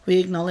We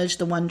acknowledge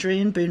the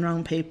Wurundjeri and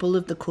Boonwurrung people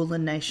of the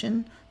Kulin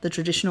Nation, the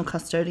traditional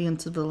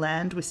custodians of the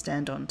land we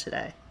stand on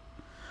today.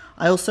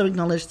 I also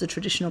acknowledge the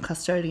traditional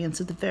custodians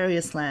of the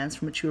various lands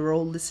from which you are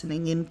all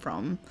listening in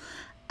from,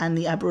 and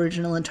the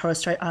Aboriginal and Torres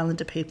Strait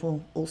Islander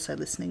people also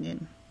listening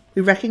in.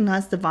 We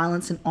recognise the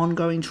violence and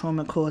ongoing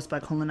trauma caused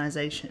by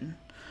colonisation.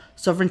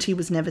 Sovereignty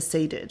was never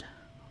ceded.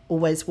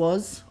 Always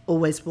was,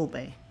 always will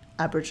be.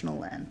 Aboriginal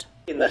land.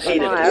 In the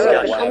heat of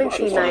discussion, the comments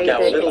you made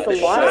that it's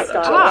a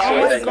lifestyle.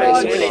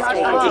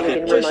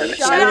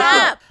 Shut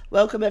up!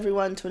 Welcome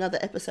everyone to another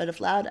episode of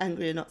Loud,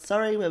 Angry and Not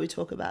Sorry, where we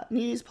talk about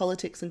news,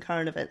 politics and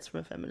current events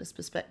from a feminist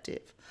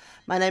perspective.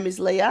 My name is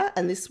Leah,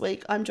 and this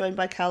week I'm joined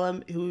by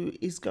Callum, who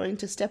is going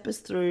to step us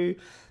through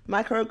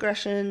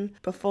microaggression,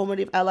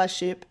 performative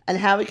allyship, and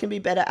how we can be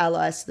better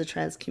allies to the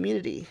trans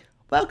community.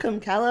 Welcome,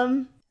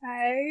 Callum.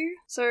 Hi.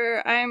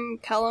 So I'm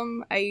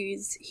Callum. I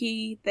use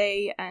he,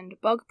 they, and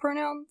bug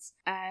pronouns,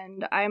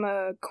 and I'm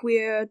a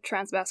queer,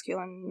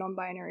 transmasculine,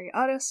 non-binary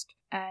artist,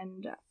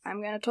 and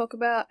I'm going to talk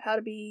about how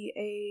to be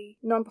a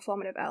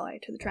non-performative ally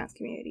to the trans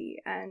community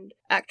and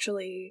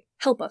actually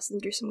help us and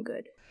do some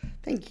good.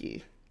 Thank you.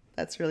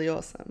 That's really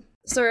awesome.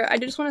 So I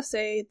just want to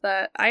say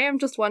that I am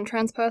just one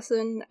trans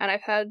person, and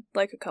I've had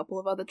a couple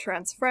of other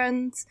trans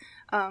friends,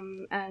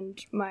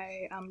 and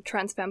my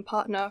trans femme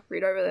partner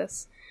read over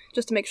this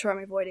just to make sure I'm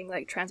avoiding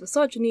trans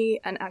misogyny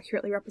and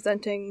accurately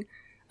representing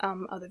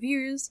other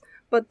views.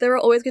 But there are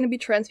always going to be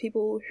trans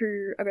people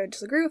who are going to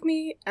disagree with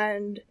me,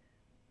 and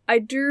I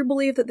do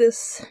believe that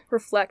this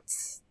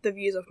reflects the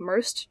views of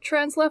most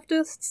trans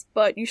leftists,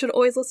 but you should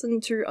always listen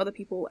to other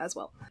people as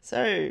well.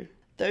 So,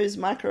 those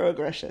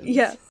microaggressions.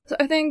 Yeah. So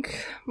I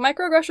think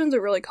microaggressions are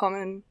really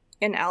common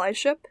in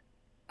allyship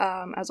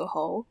as a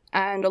whole,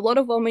 and a lot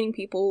of well-meaning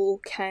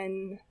people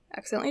can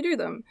accidentally do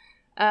them.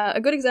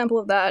 A good example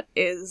of that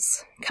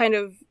is kind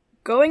of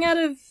going out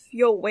of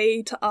your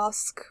way to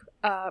ask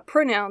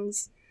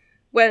pronouns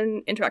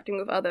when interacting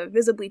with other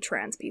visibly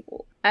trans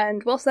people.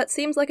 And whilst that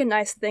seems like a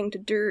nice thing to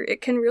do,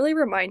 it can really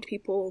remind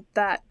people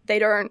that they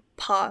don't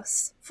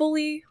pass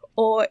fully,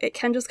 or it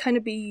can just kind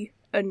of be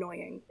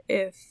annoying,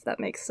 if that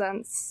makes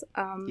sense.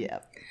 Yeah.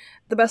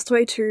 The best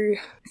way to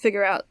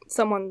figure out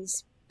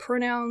someone's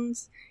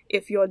pronouns,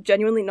 if you're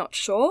genuinely not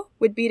sure,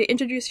 would be to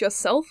introduce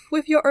yourself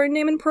with your own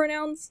name and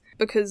pronouns,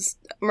 because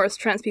most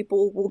trans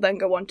people will then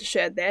go on to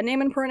share their name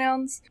and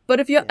pronouns.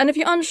 But if you're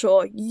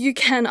unsure, you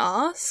can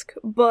ask,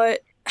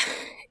 but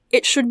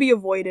it should be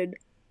avoided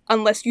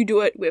unless you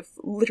do it with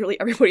literally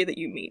everybody that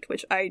you meet,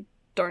 which I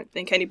don't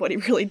think anybody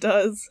really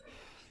does.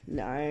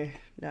 No.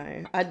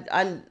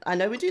 I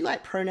know we do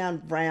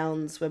pronoun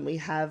rounds when we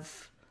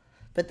have,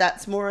 but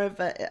that's more of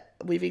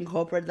we've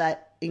incorporated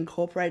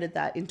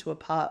that into a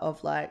part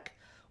of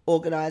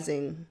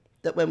organising,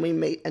 that when we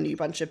meet a new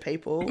bunch of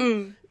people,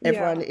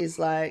 everyone is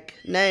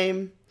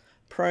name,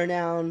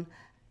 pronoun,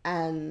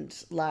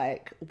 and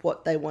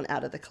what they want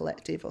out of the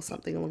collective or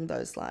something along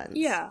those lines.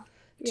 Yeah.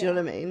 Do you know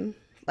what I mean?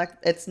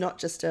 It's not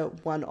just a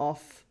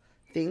one-off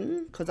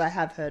thing, because I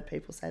have heard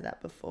people say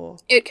that before.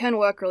 It can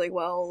work really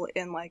well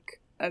in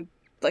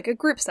a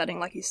group setting,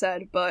 like you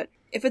said, but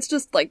if it's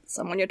just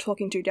someone you're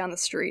talking to down the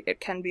street, it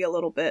can be a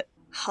little bit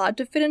hard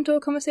to fit into a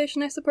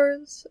conversation, I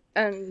suppose.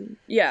 And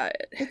yeah,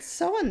 it's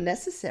so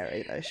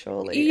unnecessary though,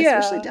 surely. Yeah.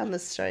 Especially down the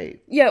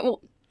street. Yeah,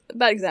 well,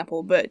 bad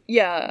example, but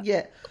yeah.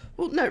 Yeah.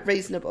 Well, no,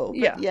 reasonable,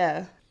 but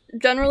yeah.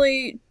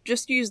 Generally,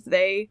 just use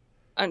they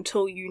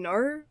until you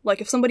know.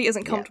 If somebody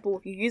isn't comfortable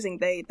with you using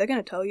they, they're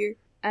going to tell you.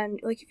 And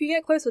if you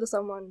get closer to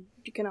someone,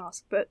 you can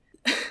ask. But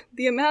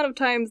the amount of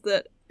times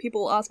that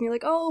people ask me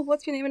oh,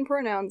 what's your name and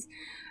pronouns?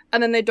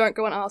 And then they don't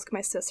go and ask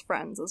my cis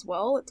friends as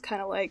well. It's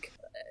kind of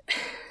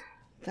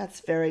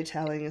that's very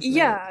telling, isn't it?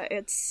 Yeah,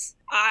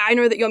 I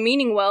know that you're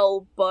meaning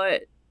well,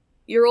 but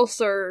you're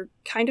also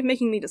kind of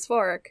making me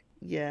dysphoric.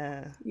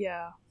 Yeah.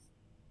 Yeah.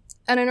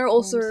 And I know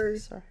also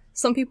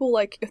some people,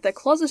 if they're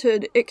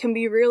closeted, it can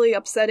be really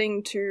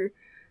upsetting to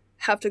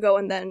have to go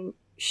and then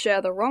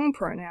share the wrong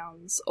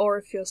pronouns, or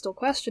if you're still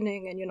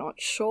questioning and you're not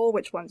sure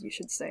which ones you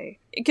should say.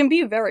 It can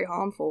be very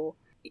harmful,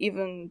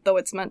 even though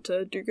it's meant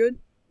to do good,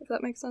 if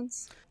that makes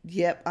sense.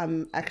 Yep,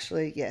 I'm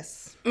actually,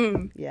 yes.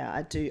 Yeah,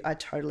 I do. I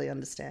totally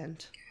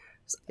understand.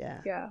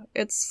 Yeah. Yeah,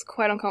 it's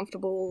quite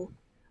uncomfortable.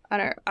 I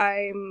know,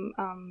 I'm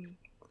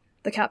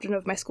the captain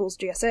of my school's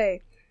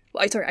GSA.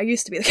 Well, I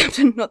used to be the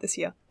captain, not this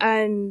year.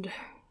 And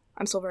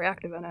I'm still very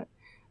active in it.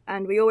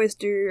 And we always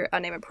do a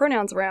name and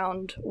pronouns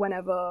round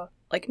whenever,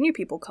 new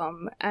people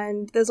come.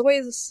 And there's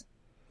always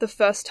the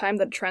first time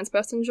that a trans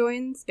person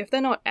joins. If they're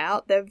not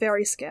out, they're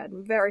very scared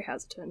and very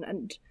hesitant.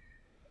 And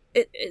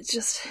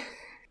it's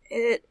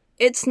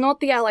not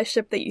the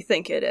allyship that you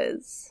think it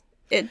is.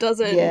 It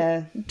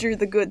doesn't do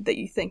the good that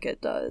you think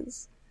it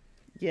does.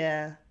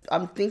 Yeah.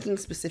 I'm thinking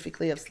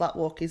specifically of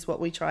Slutwalk. Is what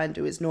we try and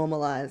do is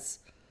normalise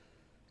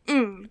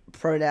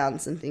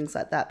pronouns and things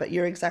like that. But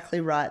you're exactly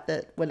right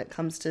that when it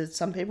comes to,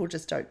 some people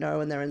just don't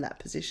know and they're in that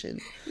position.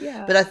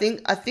 Yeah. But I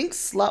think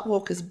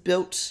Slutwalk has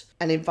built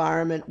an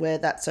environment where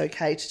that's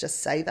okay to just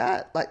say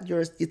that.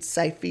 It's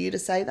safe for you to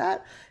say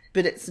that.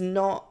 But it's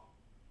not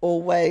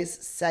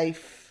always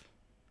safe.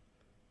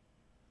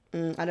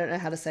 I don't know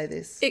how to say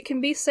this. It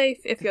can be safe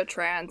if you're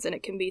trans, and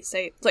it can be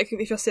safe, like,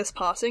 if you're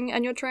cis-passing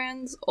and you're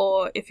trans,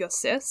 or if you're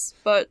cis,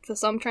 but for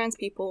some trans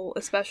people,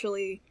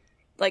 especially,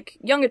 like,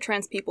 younger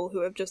trans people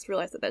who have just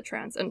realised that they're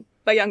trans, and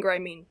by younger I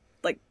mean,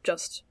 like,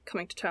 just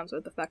coming to terms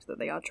with the fact that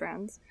they are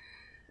trans,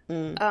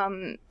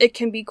 it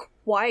can be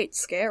quite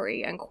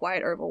scary and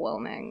quite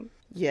overwhelming.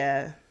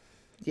 Yeah.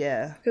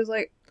 Because,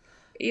 like,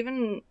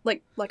 even,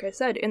 like I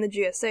said, in the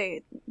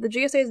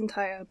GSA's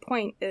entire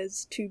point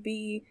is to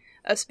be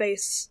a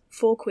space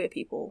for queer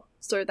people.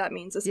 So that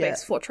means a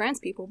space for trans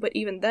people. But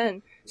even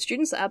then,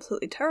 students are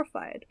absolutely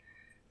terrified.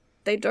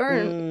 They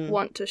don't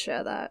want to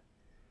share that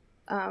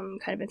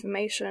kind of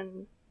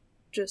information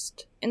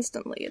just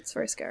instantly. It's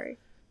very scary.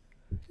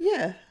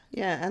 Yeah,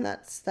 and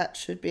that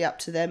should be up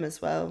to them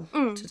as well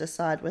to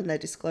decide when they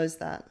disclose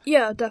that.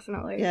 Yeah,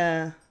 definitely.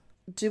 Yeah.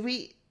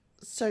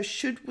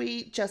 Should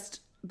we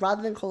just,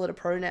 rather than call it a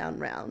pronoun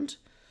round,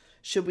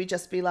 should we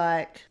just be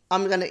like,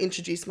 I'm going to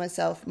introduce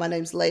myself, my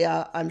name's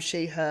Leah, I'm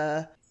she,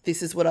 her,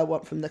 this is what I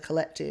want from the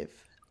collective,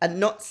 and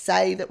not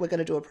say that we're going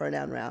to do a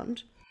pronoun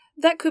round?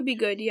 That could be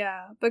good,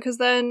 yeah, because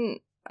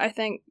then I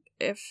think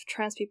if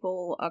trans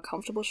people are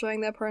comfortable showing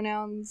their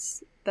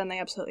pronouns, then they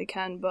absolutely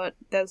can, but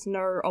there's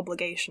no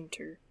obligation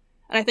to.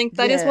 And I think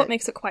that is what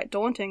makes it quite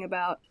daunting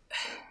about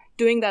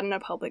doing that in a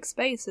public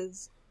space,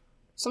 is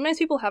sometimes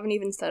people haven't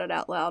even said it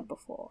out loud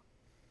before.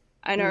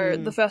 I know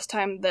the first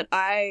time that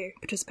I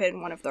participated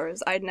in one of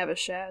those, I'd never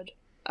shared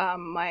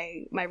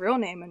my real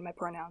name and my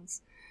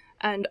pronouns,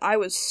 and I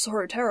was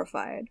so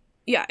terrified.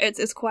 Yeah,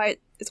 it's quite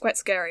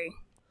scary.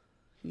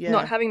 Yeah.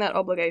 Not having that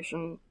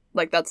obligation,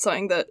 like, that's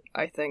something that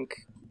I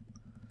think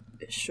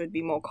should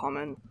be more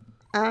common.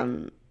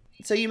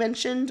 So you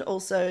mentioned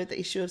also the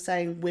issue of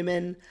saying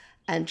women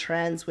and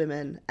trans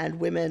women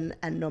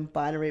and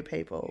non-binary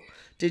people.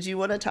 Did you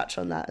want to touch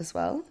on that as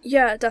well?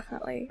 Yeah,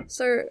 definitely.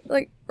 So,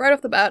 like, right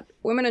off the bat,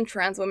 women and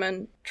trans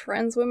women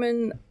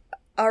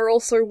are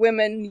also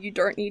women. You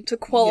don't need to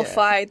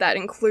qualify that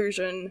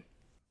inclusion.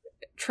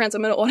 Trans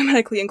women are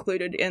automatically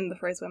included in the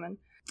phrase women.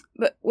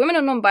 But women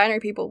and non-binary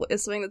people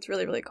is something that's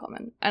really, really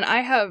common. And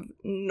I have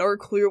no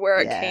clue where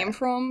it came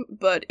from,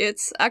 but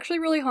it's actually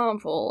really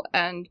harmful.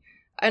 And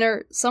I know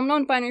some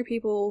non-binary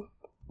people,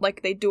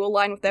 like, they do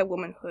align with their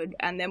womanhood,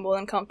 and they're more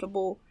than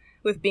comfortable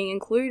with being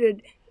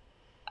included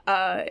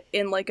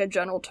in, like, a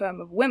general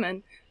term of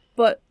women,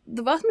 but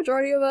the vast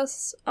majority of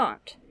us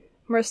aren't.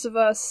 Most of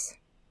us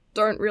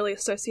don't really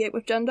associate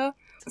with gender.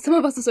 Some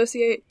of us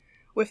associate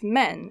with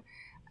men.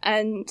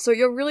 And so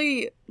you're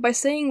really, by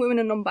saying women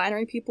and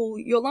non-binary people,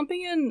 you're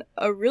lumping in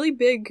a really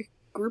big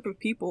group of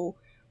people,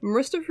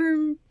 most of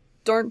whom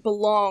don't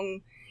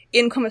belong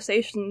in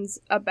conversations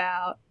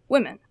about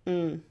women.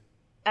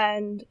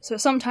 And so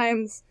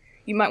sometimes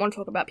you might want to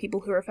talk about people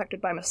who are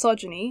affected by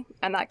misogyny,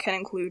 and that can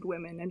include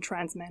women and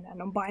trans men and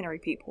non-binary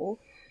people.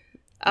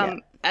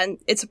 And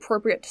it's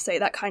appropriate to say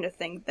that kind of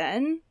thing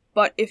then,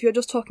 but if you're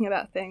just talking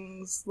about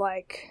things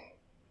like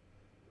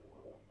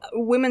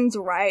women's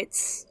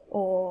rights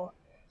or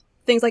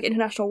things like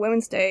International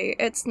Women's Day,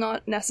 it's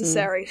not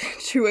necessary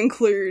to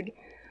include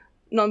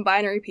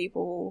non-binary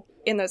people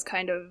in those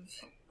kind of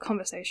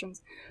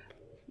conversations.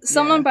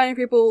 Some non-binary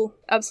people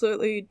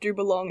absolutely do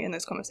belong in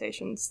those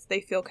conversations. They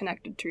feel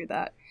connected to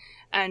that.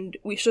 And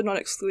we should not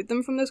exclude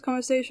them from those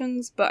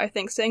conversations, but I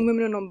think saying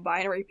women and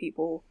non-binary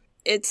people,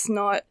 it's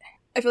not...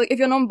 I feel like if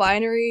you're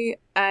non-binary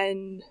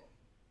and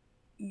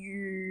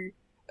you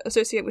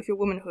associate with your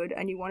womanhood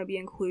and you want to be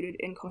included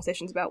in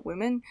conversations about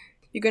women,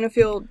 you're going to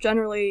feel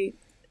generally,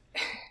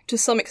 to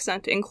some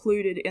extent,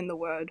 included in the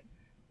word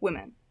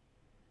women.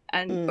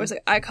 And obviously,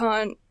 I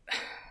can't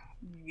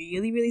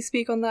really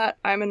speak on that.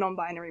 I'm a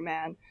non-binary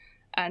man,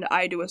 and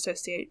I do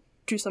associate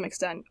to some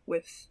extent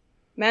with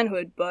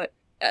manhood, but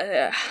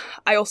I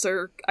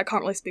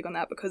can't really speak on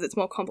that because it's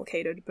more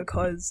complicated,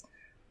 because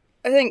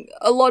I think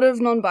a lot of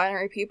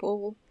non-binary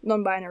people,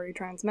 non-binary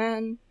trans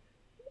men,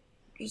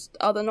 just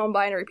other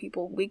non-binary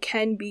people, we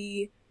can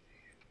be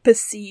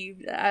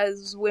perceived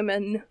as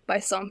women by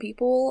some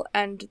people,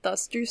 and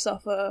thus do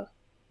suffer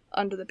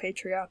under the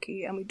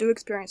patriarchy, and we do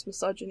experience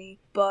misogyny,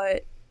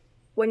 but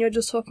when you're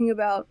just talking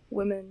about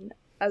women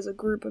as a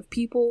group of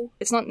people,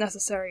 it's not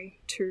necessary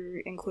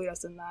to include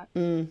us in that.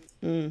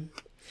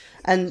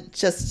 And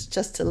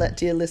just to let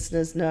dear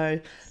listeners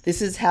know,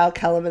 this is how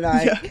Callum and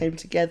I came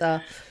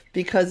together.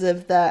 Because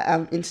of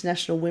the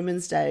International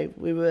Women's Day,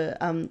 we were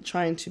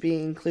trying to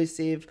be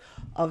inclusive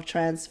of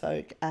trans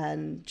folk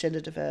and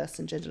gender diverse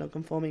and gender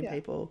non-conforming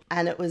people.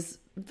 And it was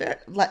very,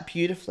 like,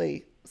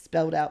 beautifully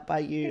spelled out by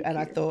you.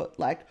 I thought,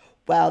 like,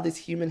 wow, this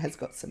human has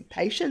got some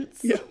patience.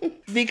 Yeah.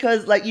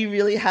 Because, like, you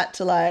really had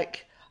to,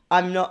 like,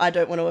 I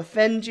don't want to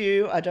offend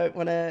you. I don't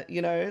want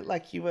to,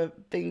 like, you were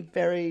being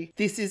very,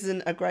 this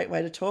isn't a great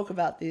way to talk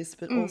about this,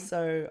 but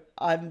also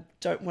I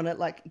don't want to,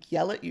 like,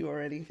 yell at you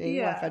or anything.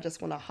 Yeah. Like, I just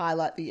want to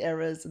highlight the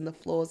errors and the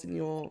flaws in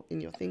your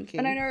thinking.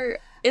 And I know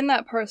in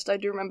that post, I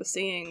do remember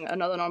seeing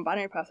another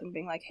non-binary person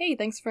being like, hey,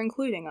 thanks for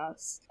including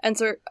us. And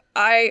so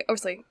I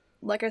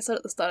like I said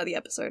at the start of the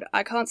episode,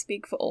 I can't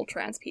speak for all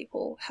trans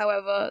people.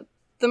 However,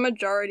 the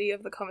majority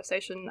of the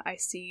conversation I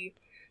see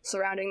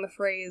surrounding the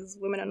phrase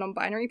women and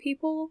non-binary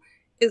people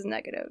is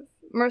negative.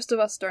 Most of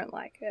us don't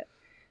like it.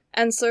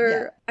 And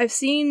so I've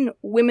seen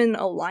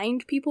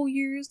women-aligned people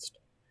used,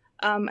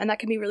 and that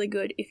can be really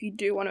good if you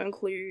do want to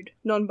include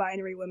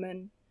non-binary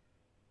women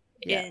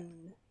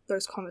in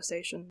those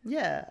conversations.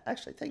 Yeah,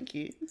 actually, thank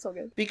you. It's all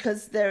good.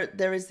 Because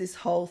there is this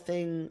whole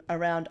thing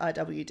around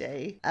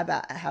IWD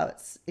about how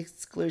it's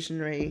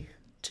exclusionary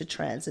to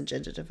trans and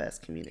gender diverse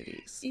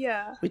communities.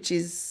 Yeah. Which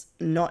is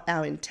not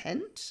our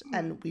intent,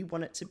 and we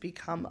want it to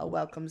become a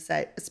welcome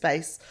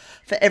space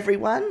for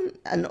everyone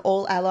and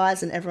all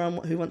allies and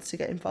everyone who wants to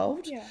get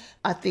involved. Yeah.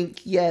 I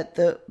think,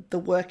 the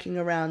working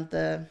around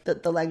the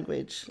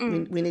language,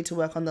 we need to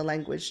work on the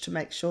language to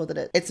make sure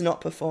that it's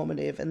not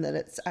performative and that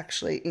it's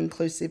actually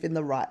inclusive in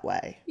the right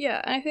way. Yeah,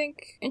 and I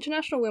think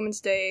International Women's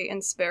Day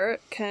in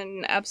spirit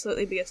can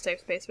absolutely be a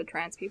safe space for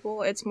trans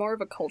people. It's more of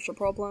a culture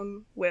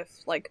problem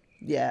with, like,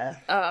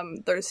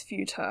 those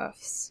few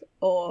TERFs,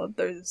 or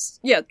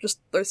just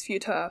those few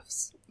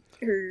TERFs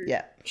who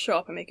show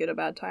up and make it a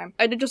bad time.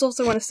 I did just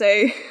also want to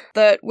say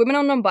that women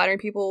and non-binary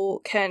people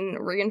can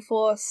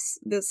reinforce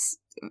this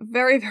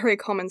very, very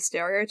common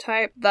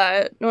stereotype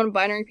that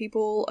non-binary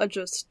people are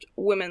just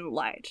women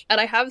light.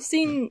 And I have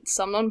seen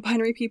some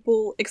non-binary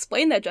people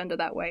explain their gender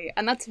that way,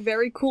 and that's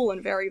very cool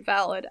and very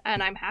valid,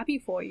 and I'm happy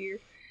for you.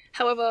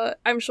 However,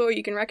 I'm sure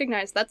you can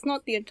recognize that's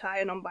not the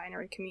entire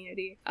non-binary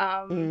community.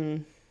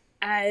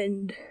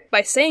 And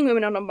by saying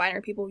women are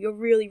non-binary people, you're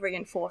really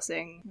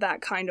reinforcing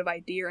that kind of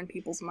idea in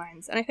people's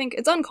minds. And I think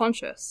it's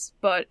unconscious,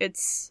 but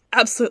it's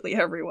absolutely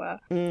everywhere.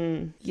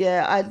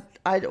 Yeah,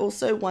 I'd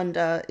also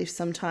wonder if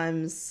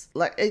sometimes,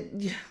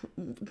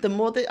 the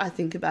more that I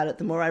think about it,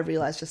 the more I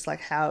realise just, like,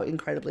 how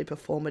incredibly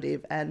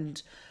performative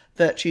and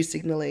virtue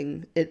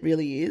signalling it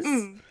really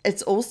is.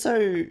 It's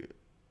also,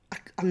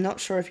 I'm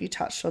not sure if you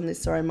touched on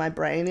this, sorry, my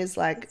brain is,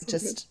 like,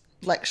 just,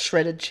 like,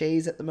 shredded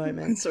cheese at the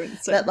moment.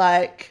 But,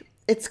 like,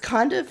 it's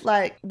kind of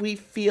like we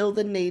feel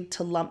the need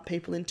to lump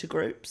people into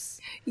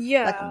groups.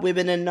 Yeah. Like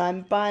women and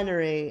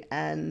non-binary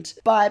and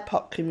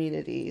BIPOC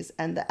communities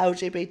and the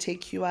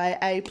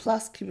LGBTQIA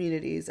plus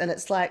communities. And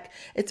it's like,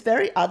 it's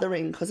very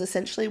othering, because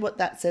essentially what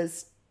that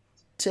says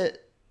to,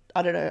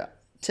 I don't know,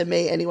 to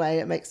me anyway,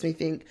 it makes me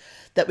think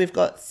that we've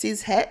got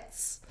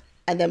cis-hets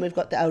and then we've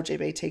got the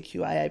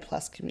LGBTQIA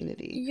plus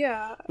community.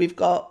 Yeah. We've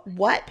got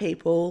white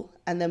people,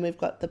 and then we've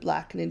got the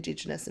Black and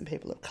Indigenous and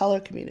people of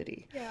colour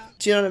community. Yeah.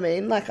 Do you know what I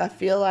mean? Like, I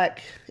feel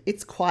like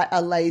it's quite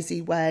a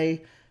lazy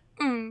way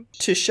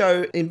to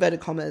show,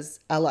 inverted commas,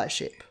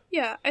 allyship.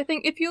 Yeah, I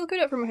think if you look at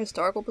it from a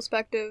historical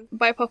perspective,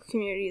 BIPOC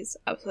communities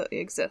absolutely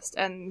exist,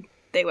 and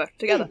they work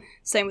together.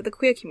 Same with the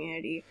queer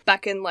community.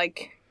 Back in,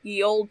 like,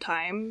 ye old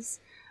times,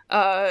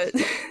 there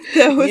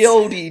was... The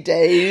oldie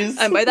days.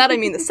 And by that I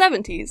mean the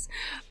 70s.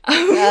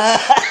 I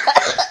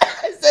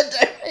said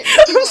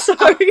I'm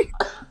sorry.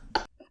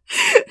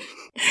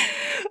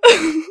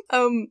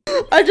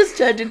 I just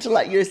turned into,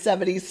 like,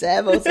 Yosemite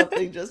Sam or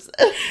something, just...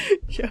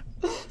 Yeah.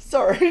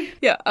 Sorry.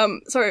 Yeah,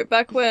 sorry,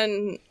 back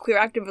when queer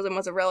activism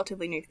was a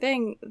relatively new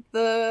thing,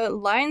 the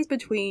lines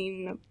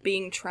between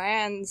being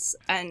trans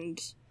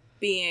and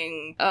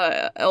being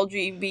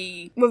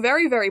LGB were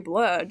very, very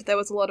blurred. There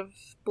was a lot of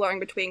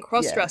blurring between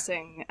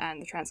cross-dressing and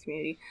the trans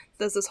community.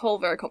 There's this whole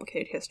very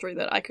complicated history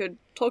that I could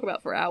talk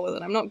about for hours,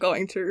 and I'm not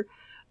going to.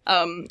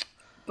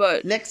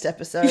 But next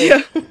episode.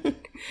 Yeah.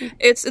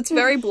 It's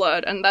very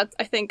blurred, and that's,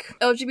 I think,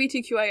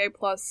 LGBTQIA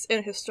plus in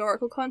a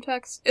historical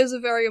context is a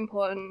very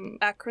important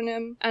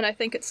acronym, and I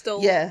think it's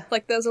still,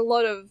 like, there's a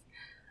lot of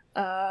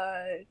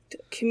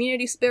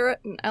community spirit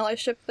and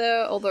allyship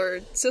there, although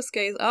cis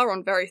gays are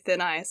on very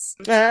thin ice.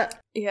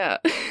 Yeah.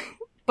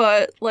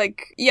 But,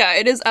 like, yeah,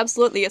 it is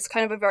absolutely, it's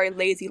kind of a very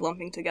lazy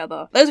lumping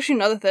together. There's actually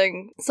another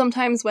thing.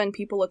 Sometimes when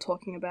people are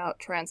talking about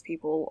trans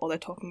people or they're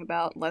talking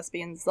about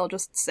lesbians, they'll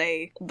just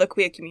say the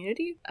queer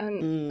community.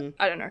 And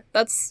I don't know.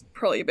 That's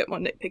probably a bit more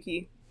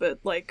nitpicky, but,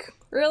 like,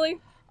 really?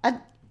 I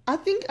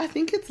think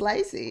it's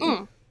lazy.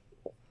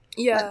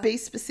 Yeah. Like, be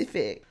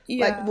specific.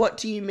 Yeah. Like, what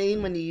do you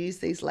mean when you use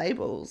these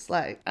labels?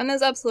 Like, and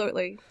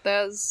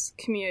there's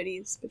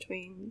communities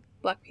between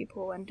Black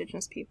people and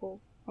Indigenous people.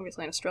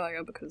 Obviously in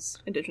Australia, because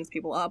Indigenous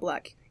people are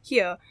Black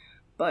here,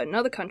 but in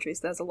other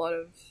countries there's a lot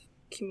of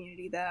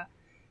community there.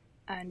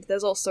 And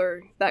there's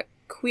also that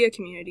queer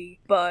community,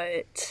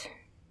 but,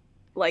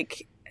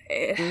 like,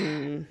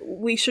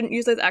 we shouldn't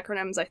use those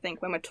acronyms, I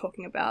think, when we're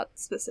talking about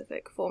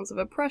specific forms of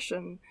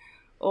oppression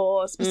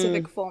or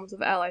specific forms of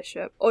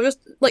allyship, or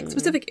just, like,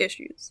 specific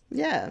issues.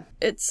 Yeah.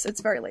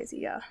 It's very lazy,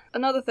 yeah.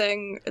 Another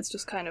thing, it's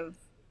just kind of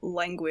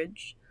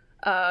language.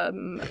 A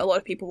lot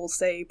of people will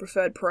say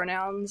preferred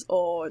pronouns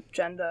or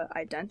gender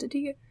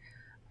identity.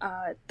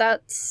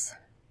 That's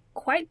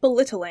quite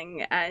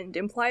belittling and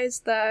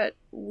implies that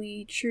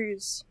we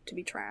choose to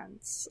be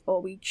trans,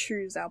 or we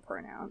choose our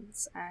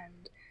pronouns,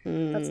 and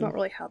that's not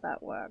really how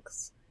that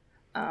works.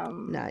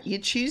 No, you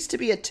choose to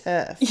be a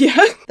TERF.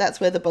 Yeah.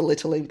 That's where the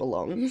belittling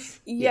belongs.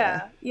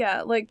 Yeah,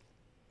 like,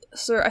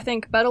 So I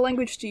think better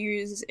language to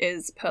use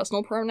is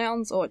personal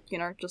pronouns, or,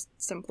 just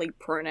simply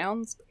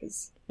pronouns,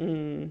 because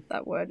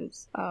that word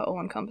is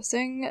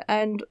all-encompassing,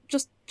 and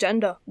just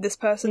gender. This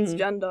person's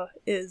gender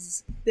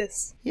is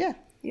this. Yeah.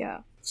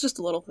 Yeah. It's just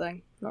a little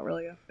thing, not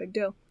really a big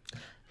deal.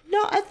 No,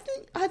 I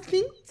think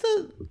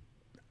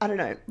I don't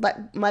know,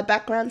 like, my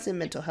background's in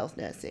mental health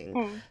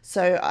nursing,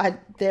 so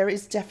there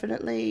is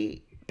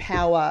definitely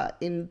power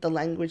in the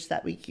language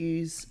that we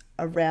use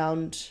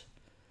around...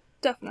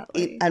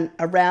 Definitely.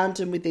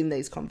 Around and within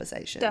these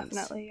conversations.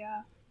 Definitely,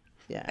 yeah.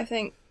 Yeah. I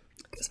think,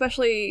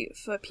 especially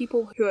for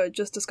people who are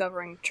just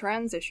discovering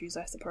trans issues,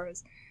 I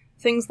suppose,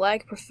 things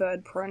like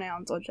preferred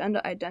pronouns or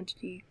gender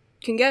identity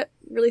can get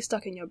really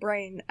stuck in your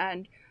brain,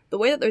 and the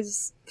way that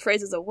those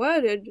phrases are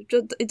worded,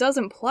 it does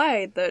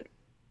imply that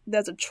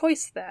there's a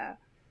choice there.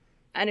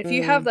 And if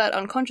you have that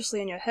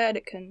unconsciously in your head,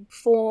 it can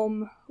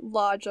form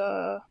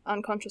larger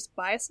unconscious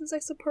biases, I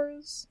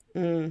suppose.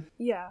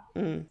 Yeah.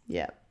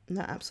 Yeah.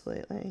 No,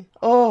 absolutely.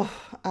 Oh,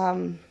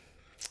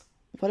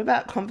 what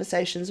about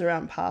conversations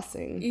around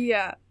passing?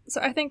 Yeah. So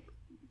I think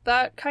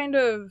that kind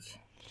of...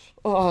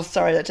 Oh,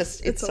 sorry,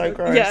 it's so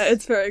gross. Yeah,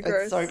 it's very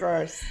gross. It's so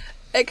gross.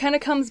 It kind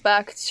of comes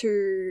back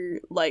to,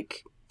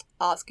 like,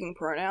 asking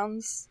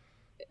pronouns.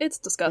 It's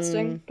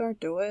disgusting. Don't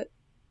do it.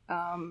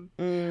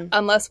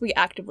 Unless we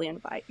actively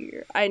invite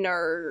you. I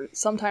know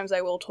sometimes I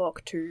will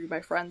talk to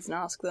my friends and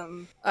ask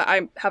them.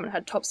 I haven't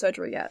had top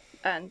surgery yet,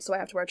 and so I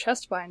have to wear a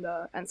chest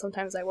binder, and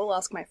sometimes I will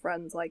ask my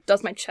friends, like,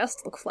 does my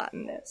chest look flat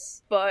in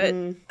this? But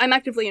I'm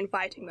actively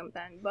inviting them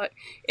then. But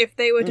if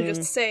they were to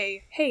just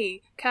say,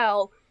 hey,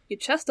 Cal, your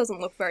chest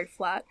doesn't look very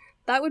flat,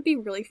 that would be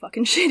really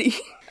fucking shitty.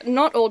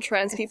 Not all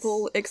trans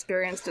people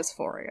experience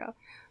dysphoria.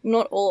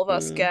 Not all of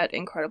us get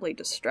incredibly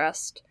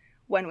distressed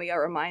when we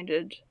are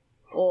reminded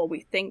or we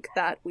think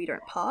that we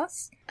don't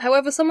pass.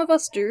 However, some of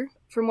us do.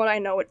 From what I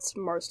know, it's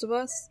most of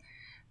us.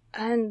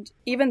 And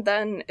even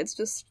then, it's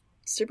just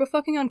super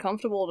fucking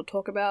uncomfortable to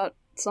talk about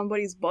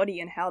somebody's body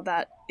and how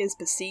that is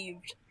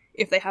perceived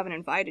if they haven't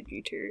invited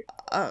you to.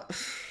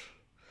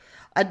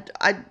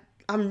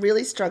 I'm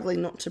really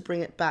struggling not to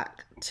bring it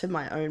back to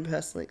my own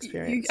personal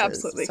experiences. You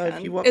absolutely so can.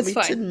 If you want it's me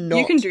fine. to not...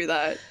 You can do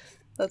that.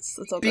 That's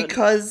all good.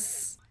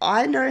 Because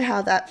I know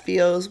how that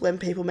feels when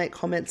people make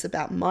comments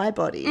about my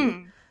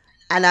body.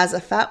 And as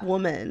a fat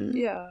woman,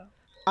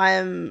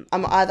 I'm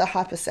either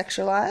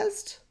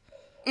hypersexualized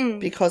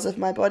because of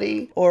my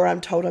body, or I'm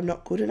told I'm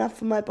not good enough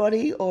for my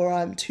body, or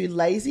I'm too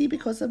lazy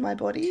because of my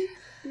body.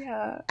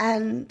 Yeah.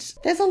 And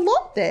there's a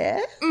lot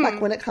there,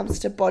 like when it comes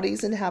to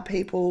bodies and how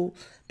people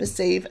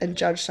perceive and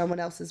judge someone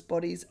else's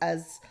bodies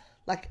as,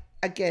 like,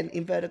 again,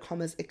 inverted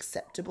commas,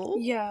 acceptable.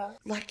 Yeah.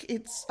 Like,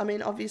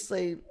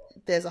 obviously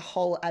there's a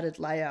whole added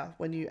layer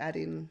when you add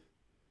in...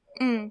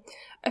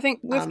 I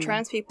think with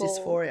trans people,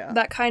 dysphoria.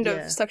 that kind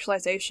of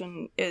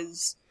sexualization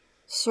is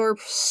so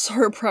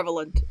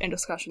prevalent in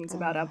discussions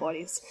about our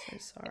bodies, So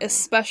sorry.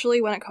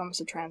 especially when it comes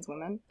to trans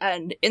women.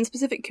 And in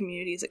specific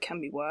communities, it can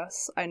be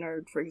worse. I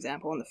know, for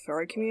example, in the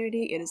furry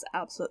community, it is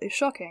absolutely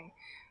shocking.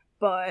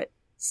 But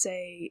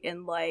say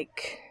in,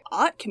 like,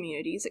 art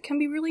communities, it can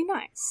be really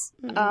nice.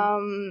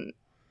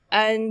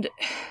 And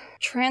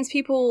trans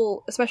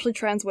people, especially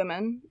trans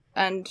women,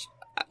 and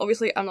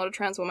obviously I'm not a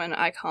trans woman,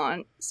 I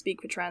can't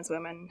speak for trans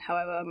women,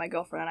 however my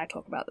girlfriend and I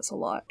talk about this a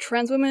lot.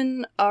 Trans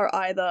women are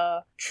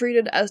either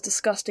treated as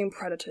disgusting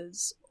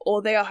predators,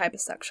 or they are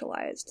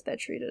hypersexualized. They're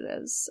treated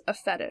as a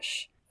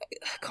fetish.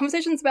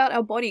 Conversations about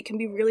our body can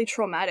be really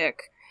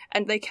traumatic,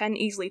 and they can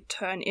easily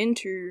turn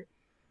into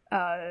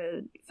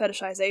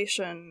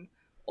fetishization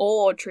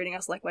or treating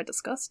us like we're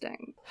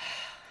disgusting.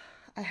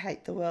 I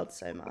hate the world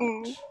so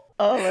much.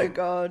 Oh my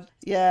god.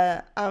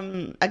 Yeah.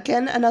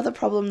 Again, another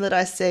problem that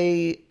I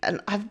see, and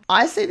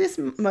I see this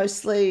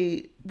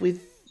mostly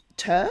with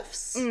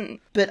TERFs,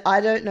 but I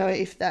don't know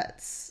if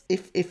that's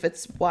if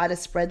it's wider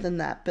spread than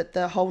that. But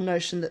the whole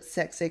notion that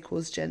sex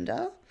equals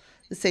gender,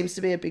 it seems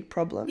to be a big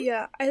problem.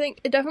 Yeah, I think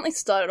it definitely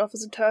started off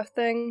as a TERF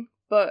thing,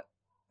 but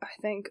I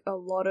think a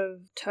lot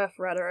of TERF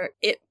rhetoric,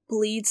 it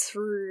bleeds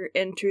through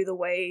into the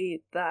way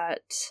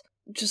that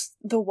just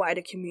the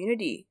wider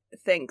community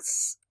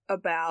thinks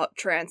about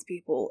trans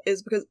people,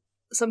 is because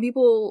some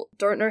people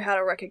don't know how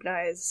to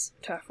recognize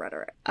TERF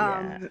rhetoric.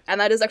 And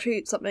that is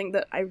actually something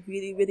that I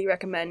really, really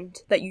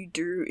recommend that you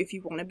do if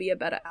you want to be a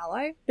better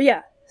ally. But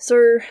yeah,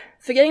 so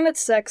forgetting that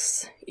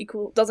sex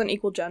doesn't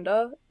equal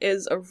gender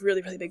is a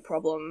really, really big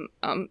problem.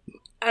 And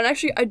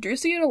actually, I do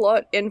see it a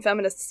lot in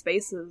feminist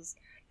spaces,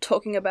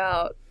 talking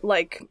about,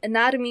 like,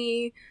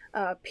 anatomy,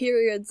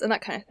 periods, and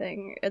that kind of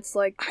thing. It's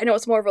like, I know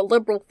it's more of a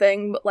liberal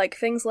thing, but, like,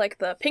 things like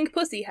the pink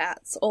pussy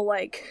hats, or,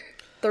 like,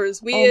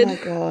 those weird... Oh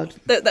my god.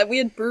 That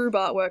weird boob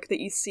artwork that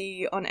you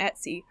see on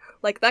Etsy.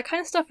 Like, that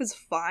kind of stuff is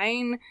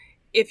fine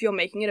if you're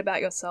making it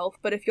about yourself,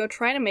 but if you're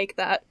trying to make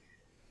that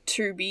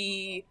to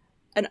be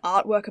an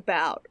artwork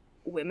about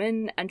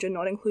women and you're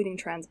not including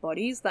trans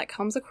bodies, that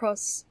comes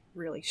across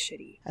really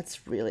shitty.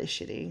 That's really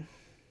shitty.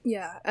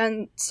 Yeah,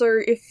 and so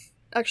if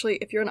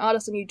you're an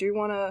artist and you do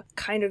want to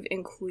kind of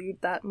include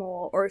that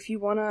more, or if you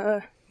want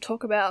to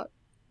talk about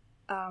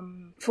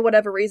for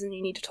whatever reason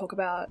you need to talk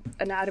about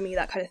anatomy,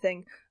 that kind of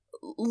thing,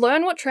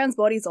 learn what trans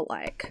bodies are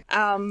like.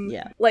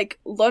 Like,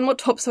 learn what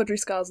top surgery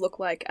scars look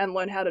like and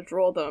learn how to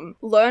draw them.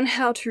 Learn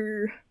how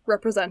to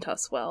represent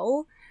us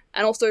well.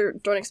 And also,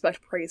 don't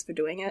expect praise for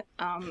doing it,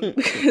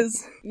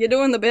 because you're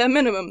doing the bare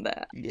minimum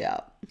there.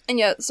 Yeah. And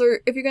yeah, so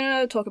if you're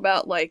gonna talk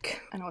about,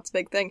 like, I know it's a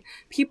big thing,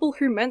 people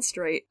who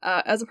menstruate,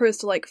 as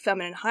opposed to, like,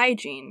 feminine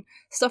hygiene,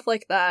 stuff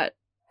like that,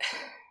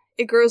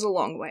 it goes a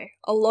long way.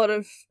 A lot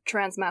of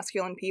trans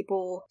masculine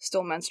people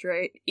still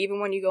menstruate. Even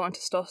when you go on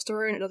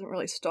testosterone, it doesn't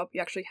really stop.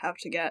 You actually have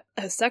to get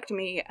a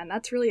vasectomy, and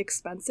that's really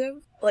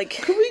expensive. Like,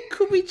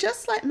 could we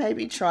just, like,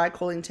 maybe try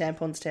calling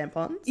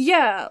tampons?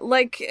 Yeah,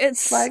 like,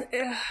 it's like,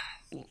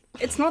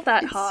 it's not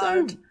that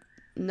hard.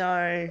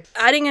 No.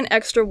 Adding an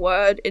extra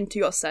word into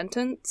your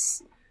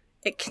sentence,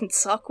 it can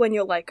suck when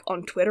you're, like,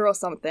 on Twitter or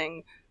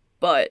something,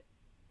 but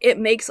it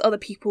makes other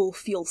people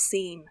feel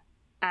seen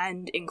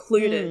and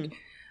included.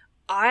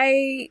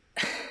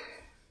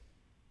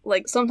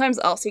 Like, sometimes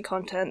I'll see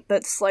content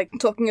that's, like,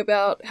 talking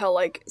about how,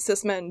 like,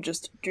 cis men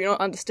just do not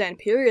understand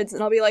periods,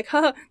 and I'll be like,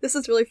 haha, this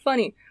is really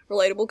funny,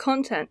 relatable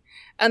content.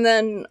 And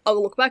then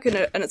I'll look back at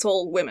it, and it's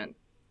all women.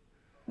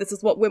 This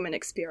is what women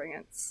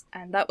experience.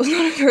 And that was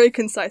not a very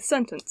concise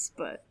sentence,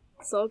 but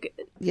it's all good.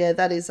 Yeah,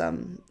 that is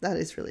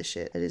really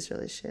shit. It is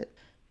really shit.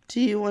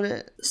 Do you want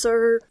to...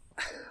 So,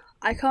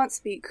 I can't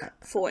speak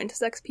for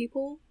intersex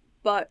people,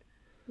 but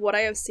what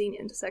I have seen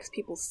intersex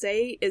people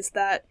say is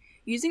that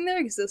using their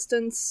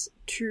existence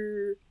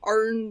to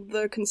own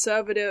the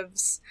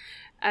conservatives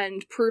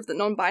and prove that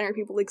non-binary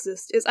people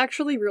exist is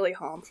actually really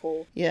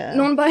harmful. Yeah.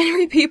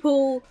 Non-binary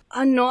people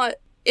are not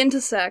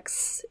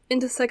intersex.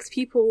 Intersex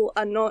people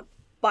are not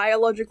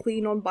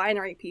biologically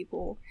non-binary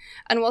people.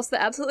 And whilst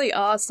there absolutely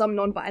are some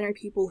non-binary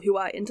people who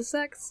are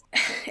intersex,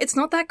 it's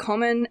not that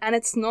common, and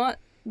it's not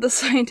the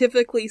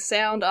scientifically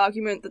sound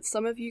argument that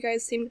some of you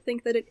guys seem to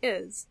think that it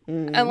is.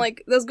 And,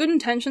 like, there's good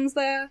intentions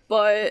there,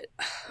 but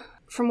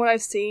from what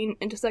I've seen,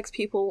 intersex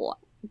people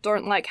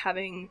don't like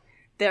having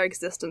their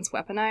existence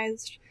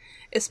weaponized,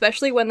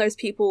 especially when those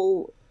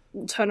people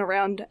turn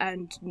around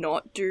and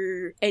not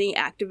do any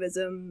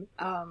activism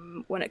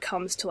when it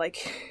comes to,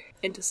 like,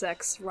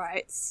 intersex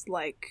rights,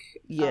 like...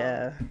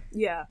 Yeah.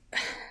 Yeah.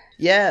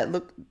 Yeah,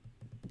 look...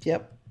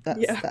 Yep,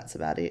 that's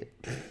about it.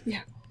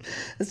 Yeah.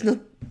 It's not...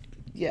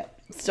 Yeah,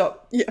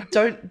 stop. Yeah.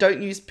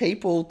 Don't use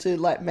people to,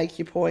 like, make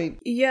your point.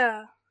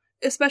 Yeah.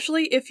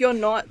 Especially if you're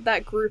not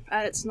that group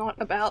and it's not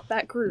about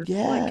that group.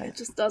 Yeah. Like, it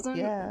just doesn't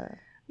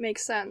make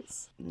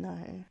sense.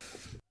 No.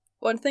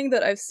 One thing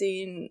that I've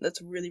seen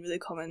that's really, really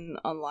common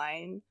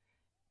online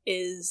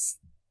is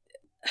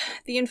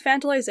the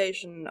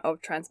infantilization of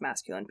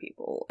transmasculine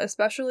people,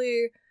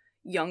 especially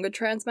younger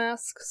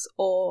transmascs,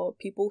 or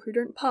people who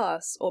don't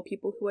pass, or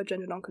people who are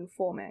gender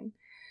non-conforming.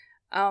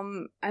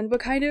 And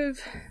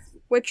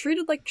we're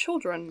treated like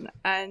children,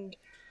 and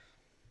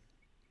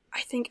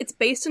I think it's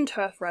based in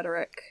TERF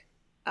rhetoric,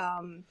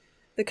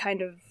 the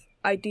kind of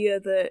idea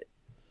that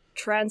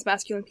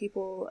transmasculine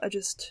people are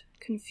just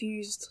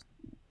confused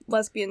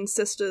lesbian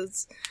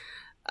sisters,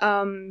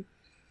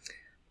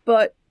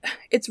 but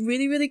it's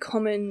really, really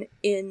common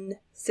in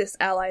cis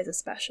allies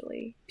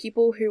especially.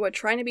 People who are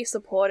trying to be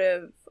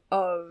supportive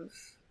of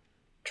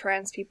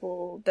trans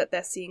people that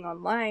they're seeing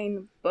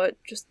online, but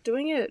just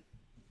doing it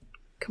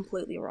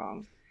completely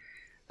wrong.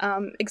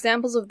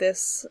 Examples of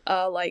this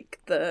are like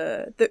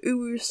the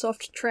uwu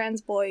soft trans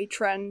boy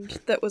trend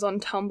that was on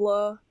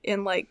Tumblr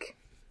in like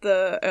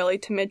the early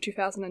to mid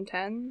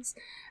 2010s,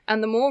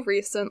 and the more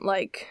recent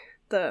like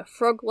the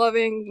frog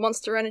loving,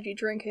 Monster Energy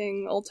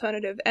drinking,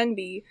 alternative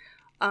NB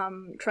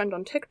trend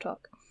on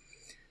TikTok.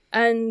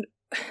 And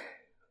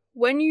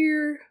when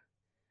you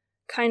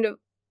kind of...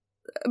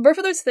 both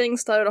of those things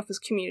started off as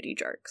community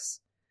jokes.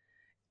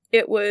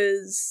 It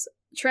was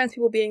trans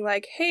people being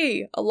like,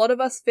 hey, a lot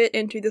of us fit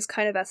into this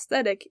kind of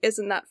aesthetic,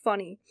 isn't that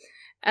funny?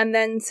 And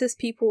then cis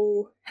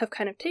people have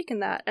kind of taken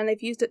that and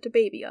they've used it to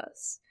baby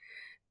us.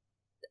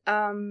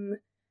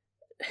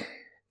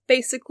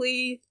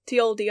 Basically,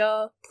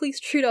 TLDR, please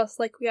treat us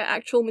like we are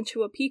actual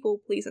mature people,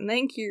 please and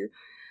thank you.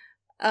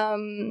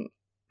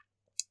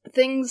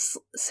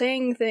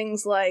 Saying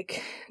things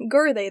like,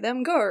 go they,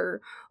 them go,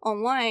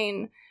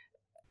 online,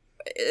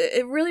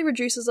 it really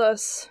reduces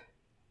us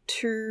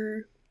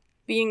to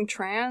being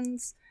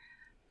trans,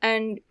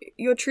 and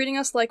you're treating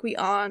us like we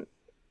aren't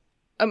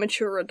a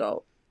mature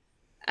adult,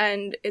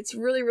 and it's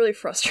really, really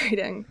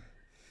frustrating.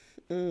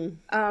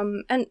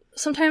 And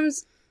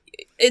sometimes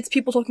it's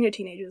people talking to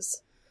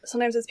teenagers,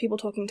 sometimes it's people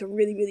talking to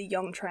really, really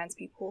young trans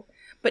people,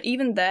 but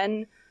even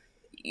then,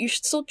 you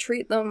should still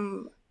treat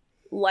them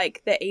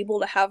like they're able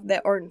to have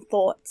their own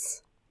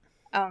thoughts,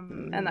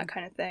 and that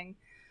kind of thing.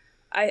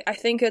 I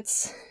think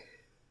it's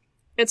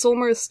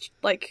almost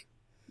like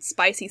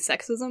spicy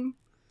sexism.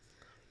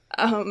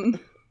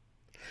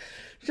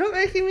 You're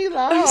making me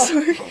laugh. I'm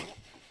sorry.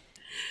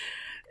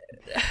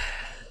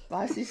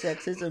 Spicy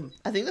sexism.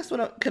 I think that's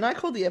what can I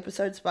call the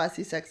episode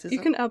Spicy Sexism? You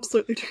can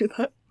absolutely do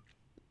that.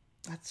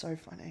 That's so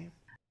funny.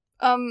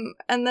 And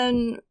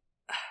then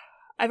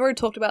I've already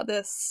talked about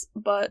this,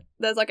 but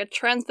there's like a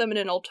trans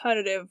feminine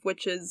alternative,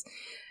 which is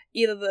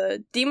either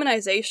the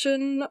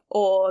demonization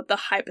or the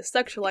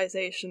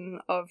hypersexualization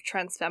of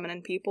trans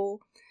feminine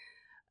people.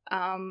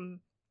 I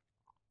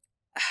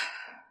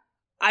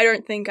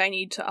don't think I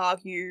need to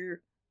argue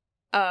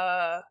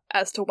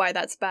as to why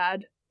that's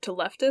bad to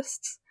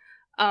leftists.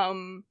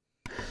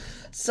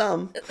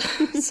 Some,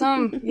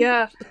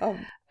 yeah.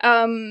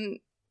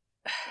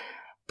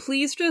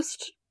 Please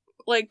just,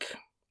 like,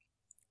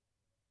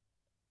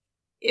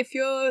 if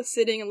you're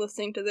sitting and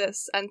listening to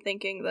this and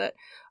thinking that,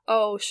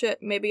 oh shit,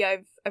 maybe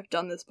I've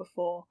done this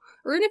before,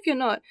 or even if you're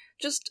not,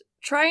 just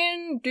try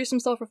and do some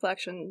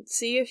self-reflection.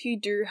 See if you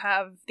do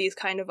have these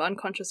kind of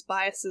unconscious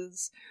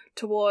biases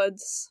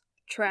towards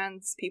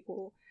trans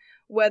people,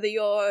 whether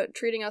you're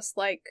treating us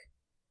like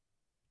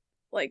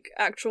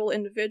actual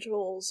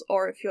individuals,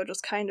 or if you're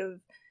just kind of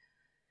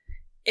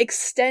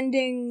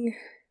extending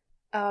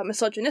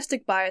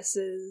misogynistic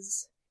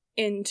biases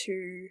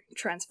into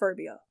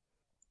transphobia.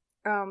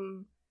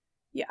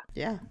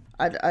 Yeah.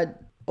 I'd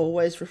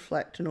always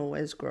reflect and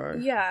always grow.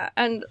 Yeah,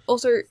 and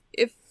also,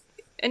 if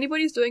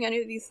anybody's doing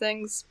any of these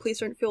things, please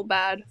don't feel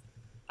bad.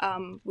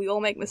 We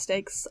all make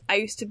mistakes. I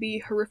used to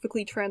be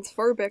horrifically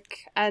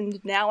transphobic, and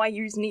now I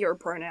use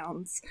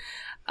neo-pronouns.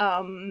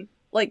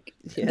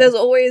 There's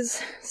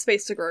always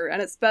space to grow,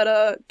 and it's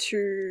better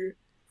to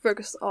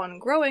focus on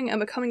growing and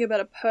becoming a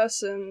better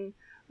person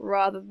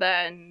rather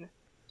than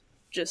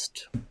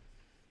just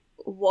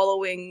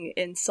wallowing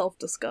in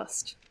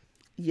self-disgust.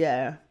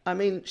 Yeah. I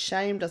mean,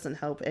 shame doesn't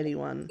help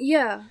anyone.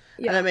 Yeah.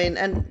 And I mean,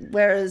 and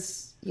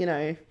whereas,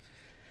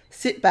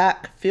 sit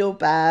back, feel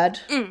bad,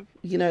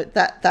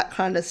 that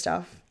kind of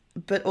stuff.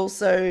 But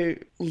also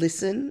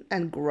listen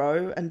and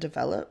grow and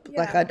develop. Yeah.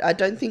 Like, I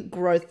don't think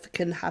growth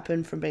can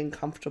happen from being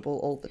comfortable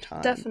all the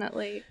time.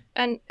 Definitely.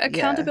 And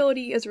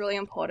accountability is really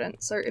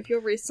important. So if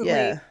you're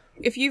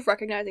if you've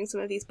recognizing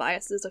some of these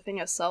biases within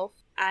yourself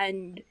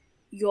and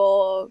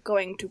you're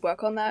going to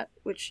work on that,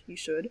 which you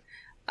should,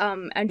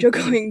 and you're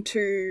going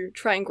to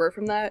try and grow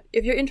from that,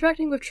 if you're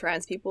interacting with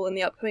trans people in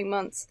the upcoming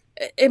months,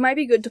 it might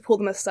be good to pull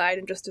them aside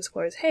and just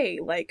disclose, hey,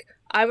 like,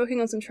 I'm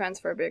working on some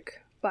transphobic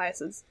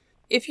biases.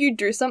 If you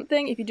do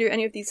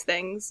any of these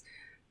things,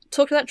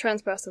 talk to that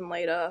trans person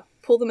later,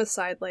 pull them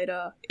aside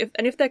later,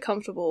 if they're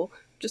comfortable,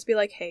 just be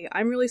like, hey,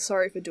 I'm really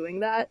sorry for doing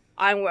that.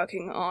 I'm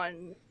working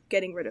on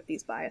getting rid of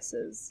these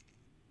biases,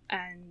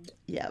 and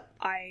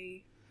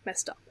I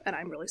messed up, and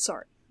I'm really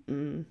sorry.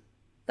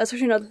 That's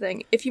actually another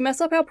thing. If you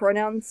mess up our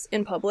pronouns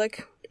in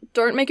public,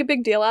 don't make a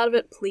big deal out of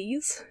it,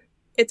 please.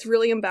 It's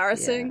really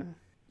embarrassing. Yeah.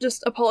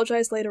 Just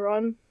apologize later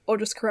on, or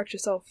just correct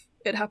yourself.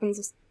 It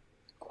happens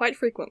quite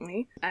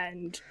frequently,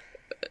 and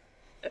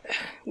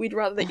we'd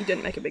rather that you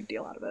didn't make a big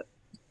deal out of it.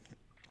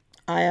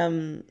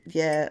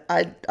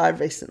 I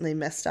recently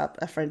messed up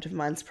a friend of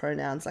mine's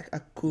pronouns, like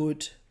a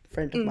good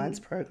friend of mine's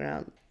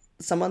pronoun.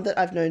 Someone that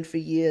I've known for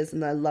years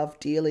and I love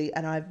dearly,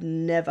 and I've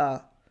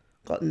never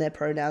gotten their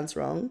pronouns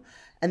wrong.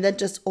 And then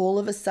just all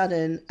of a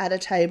sudden, at a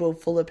table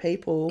full of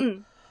people,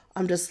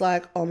 I'm just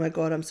like, oh my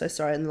God, I'm so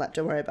sorry. And they're like,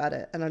 don't worry about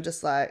it. And I'm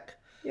just like...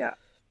 Yeah,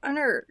 I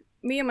know.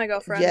 Me and my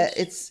girlfriend... Yeah,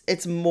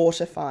 it's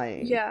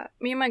mortifying. Yeah,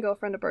 me and my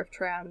girlfriend are both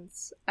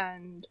trans,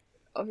 and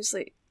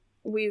obviously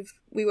we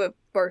were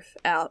both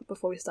out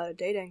before we started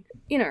dating.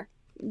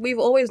 We've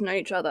always known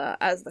each other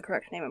as the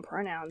correct name and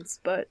pronouns,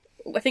 but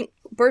I think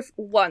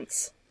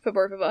once, for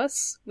both of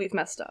us, we've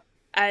messed up.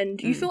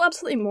 And you feel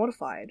absolutely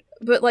mortified.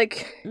 But,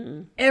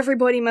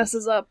 everybody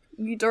messes up.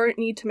 You don't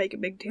need to make a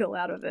big deal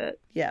out of it.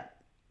 Yeah.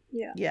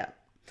 Yeah. Yeah.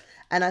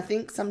 And I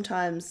think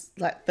sometimes,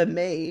 for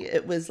me,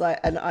 it was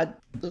and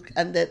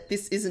that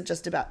this isn't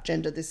just about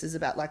gender. This is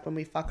about, when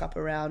we fuck up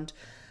around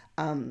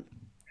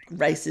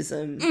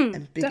racism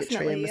and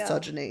bigotry and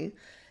misogyny. Yeah.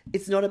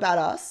 It's not about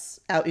us,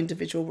 our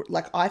individual...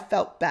 I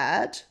felt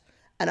bad,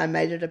 and I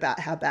made it about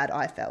how bad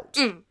I felt.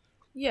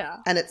 Yeah.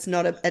 And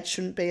it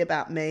shouldn't be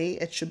about me.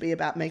 It should be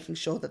about making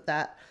sure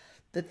that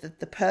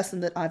the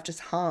person that I've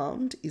just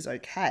harmed is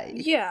okay.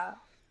 Yeah.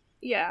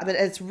 Yeah. But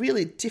it's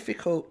really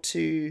difficult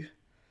to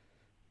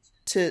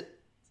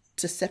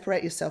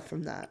separate yourself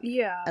from that.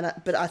 Yeah.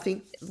 But I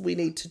think we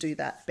need to do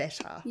that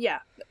better.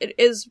 Yeah. It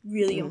is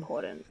really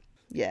important.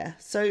 Yeah.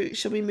 So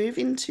shall we move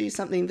into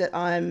something that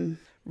I'm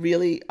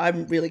really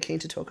keen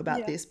to talk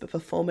about this, but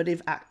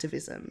performative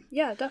activism.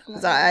 Yeah,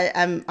 definitely. So I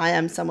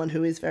am someone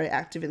who is very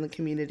active in the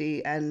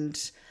community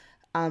and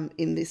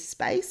in this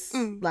space.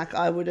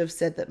 I would have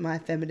said that my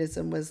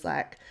feminism was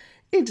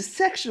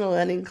intersectional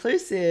and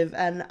inclusive,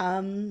 and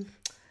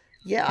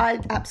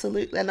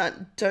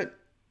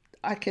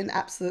I can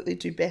absolutely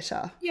do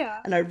better.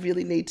 Yeah. And I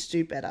really need to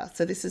do better.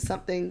 So this is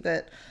something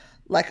that,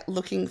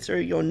 looking through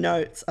your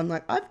notes, I'm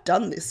like, I've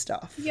done this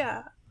stuff.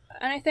 Yeah.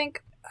 And I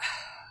think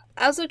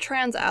as a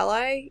trans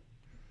ally,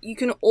 you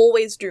can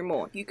always do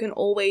more. You can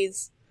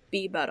always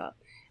be better.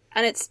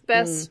 And it's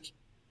best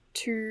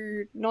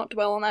to not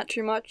dwell on that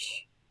too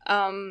much.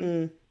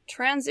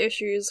 Trans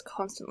issues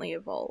constantly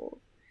evolve.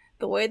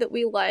 The way that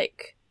we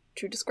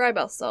to describe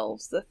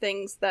ourselves, the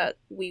things that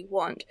we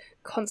want,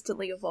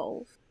 constantly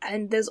evolve.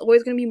 And there's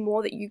always going to be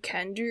more that you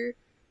can do,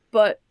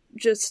 but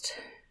just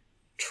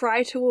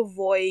try to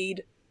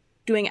avoid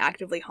doing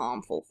actively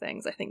harmful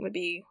things, I think would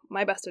be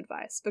my best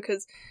advice,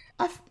 because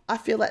I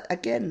feel like,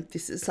 again,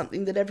 this is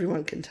something that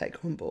everyone can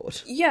take on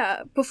board.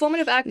 yeah,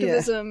 performative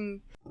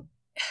activism,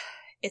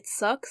 it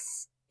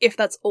sucks if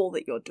that's all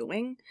that you're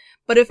doing,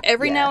 but if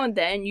every now and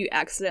then you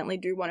accidentally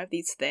do one of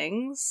these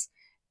things,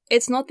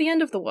 it's not the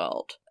end of the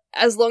world,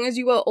 as long as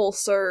you are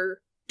also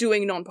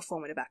doing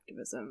non-performative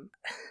activism.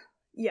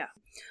 Yeah.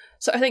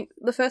 So I think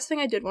the first thing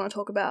I did want to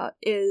talk about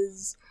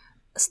is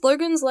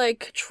slogans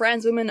like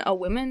trans women are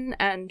women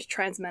and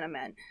trans men are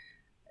men.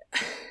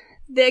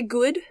 They're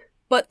good,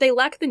 but they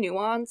lack the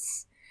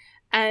nuance,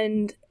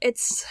 and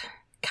it's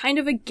kind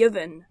of a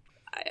given.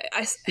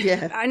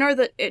 I know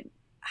that it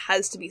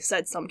has to be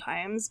said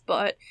sometimes,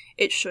 but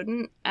it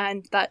shouldn't,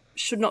 and that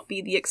should not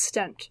be the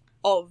extent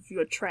of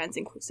your trans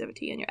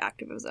inclusivity and your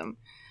activism.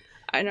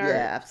 I know.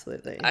 Yeah,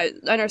 absolutely. I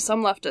know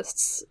some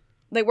leftists,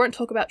 they won't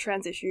talk about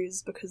trans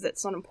issues because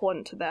it's not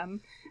important to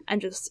them,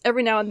 and just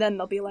every now and then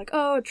they'll be like,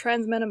 oh,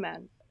 trans men are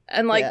men.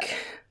 And like,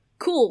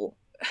 cool.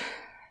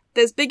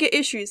 There's bigger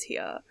issues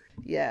here.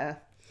 Yeah.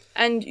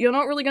 And you're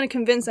not really going to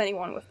convince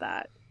anyone with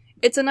that.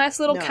 It's a nice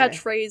little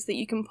catchphrase that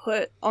you can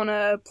put on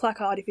a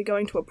placard if you're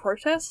going to a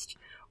protest,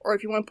 or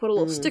if you want to put a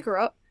little sticker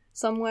up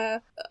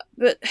somewhere.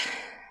 But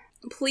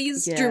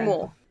please do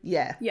more.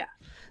 Yeah. Yeah.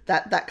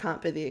 That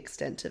can't be the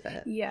extent of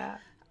it. Yeah.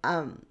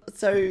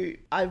 So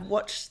I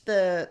watched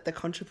the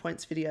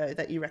ContraPoints video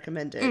that you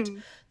recommended,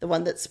 the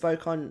one that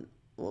spoke on,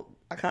 well,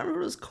 I can't remember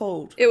what it was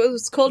called. It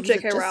was called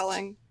J.K.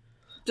 Rowling.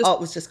 It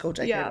was just called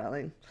J.K.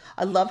 Rowling.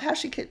 I love how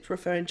she keeps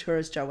referring to her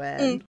as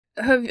Joanne.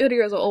 Her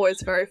videos are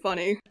always very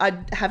funny. I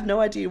have no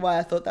idea why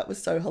I thought that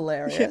was so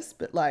hilarious,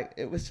 but like,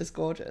 it was just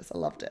gorgeous. I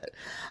loved it.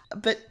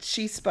 But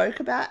she spoke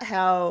about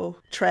how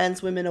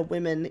trans women are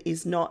women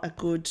is not a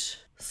good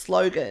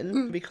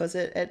slogan because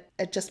it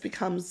just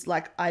becomes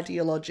like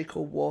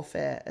ideological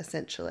warfare,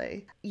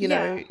 essentially. You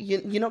know,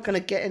 you're not going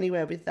to get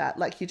anywhere with that.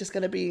 Like, you're just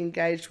going to be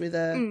engaged with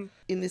in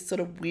this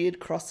sort of weird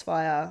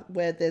crossfire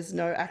where there's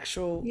no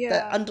actual,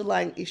 the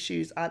underlying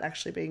issues aren't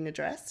actually being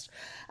addressed.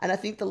 And I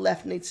think the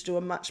left needs to do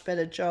a much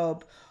better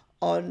job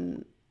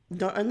on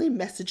not only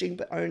messaging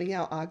but owning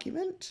our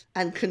argument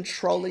and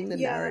controlling the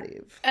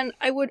narrative. And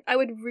I would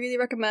really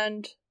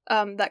recommend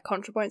that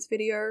ContraPoints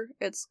video.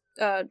 It's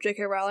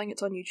J.K. Rowling.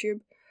 It's on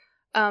YouTube.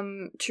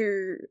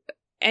 To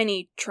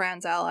any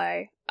trans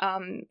ally.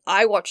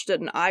 I watched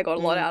it and I got a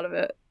lot out of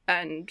it,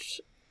 and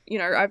you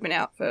know, I've been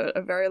out for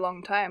a very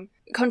long time.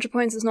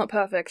 ContraPoints is not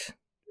perfect,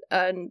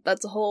 and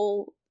that's a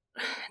whole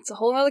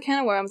other can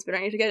of worms. We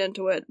don't need to get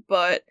into it,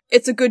 but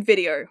it's a good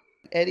video.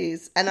 It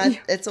is, and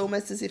it's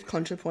almost as if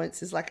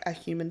ContraPoints is like a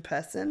human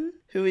person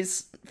who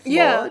is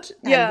flawed,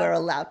 and we're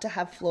allowed to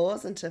have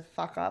flaws and to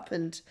fuck up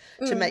and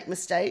to make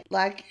mistakes.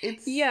 Like,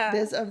 it's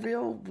there's a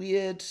real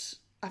weird.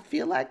 I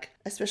feel like,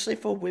 especially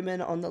for women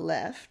on the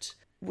left,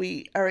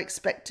 we are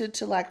expected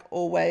to like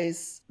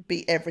always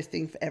be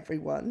everything for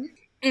everyone.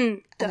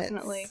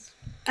 Definitely.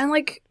 And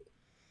like,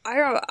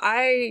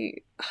 I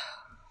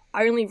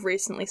only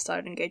recently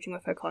started engaging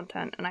with her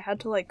content, and I had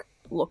to like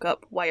look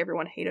up why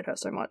everyone hated her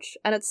so much.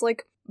 And it's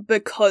like,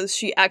 because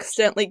she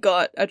accidentally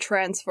got a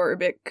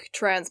transphobic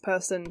trans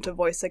person to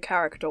voice a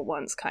character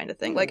once, kind of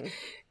thing. Like,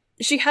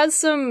 she has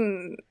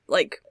some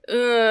like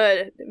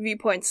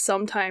viewpoints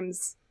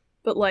sometimes,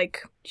 but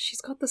like, she's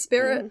got the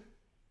spirit,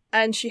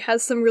 and she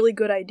has some really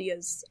good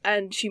ideas,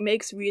 and she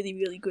makes really,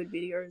 really good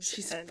videos.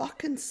 She's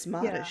fucking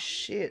smart as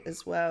shit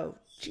as well.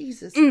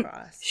 Jesus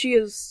Christ. She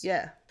is.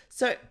 Yeah.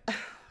 So,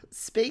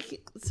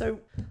 so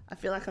I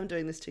feel like I'm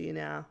doing this to you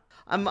now.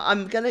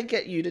 I'm gonna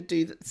get you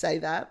to say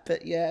that,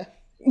 but yeah.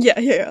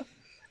 Yeah.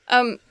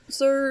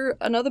 So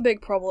another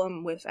big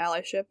problem with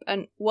allyship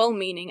and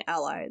well-meaning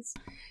allies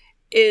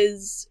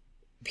is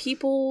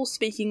people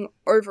speaking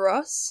over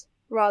us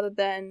rather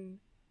than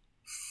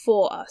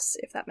for us,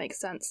 if that makes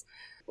sense.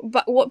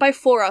 But what by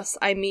for us,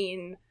 I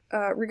mean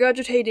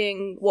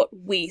regurgitating what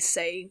we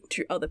say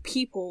to other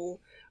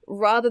people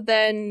rather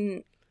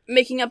than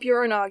making up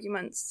your own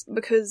arguments,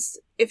 because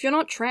if you're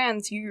not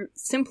trans, you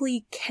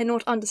simply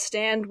cannot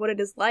understand what it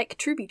is like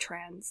to be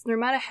trans, no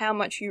matter how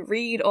much you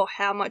read or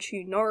how much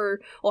you know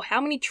or how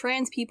many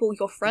trans people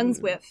you're friends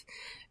with.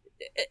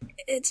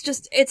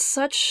 It's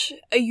such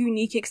a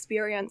unique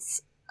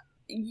experience.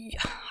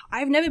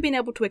 I've never been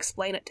able to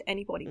explain it to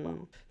anybody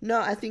well. No,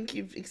 I think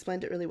you've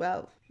explained it really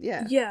well.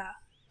 Yeah. Yeah.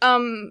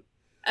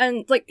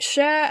 And like,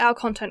 share our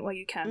content where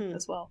you can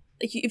as well.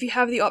 Like, if you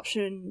have the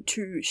option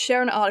to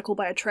share an article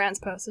by a trans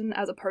person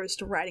as opposed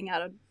to writing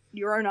out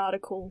your own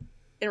article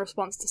in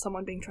response to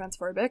someone being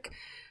transphobic,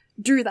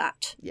 do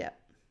that. Yeah.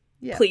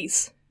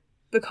 Please.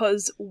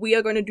 Because we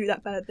are going to do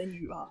that better than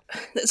you are.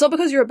 It's not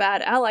because you're a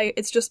bad ally,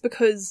 it's just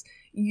because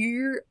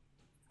you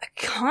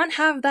can't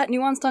have that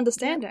nuanced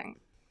understanding.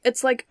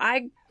 It's like,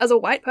 as a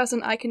white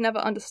person, I can never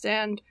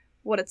understand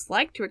what it's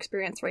like to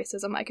experience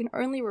racism. I can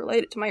only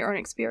relate it to my own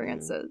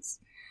experiences.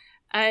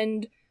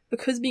 And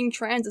because being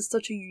trans is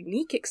such a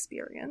unique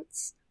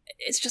experience,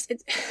 it's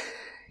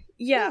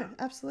yeah.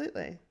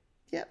 Absolutely.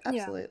 Yep,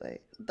 absolutely.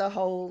 The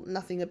whole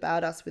nothing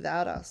about us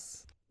without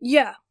us.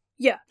 Yeah,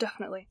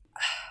 definitely.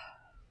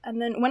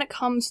 And then when it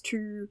comes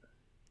to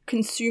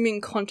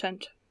consuming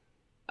content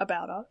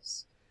about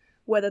us,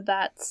 whether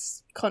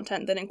that's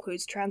content that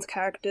includes trans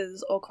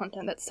characters or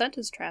content that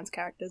centers trans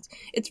characters,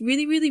 it's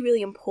really, really,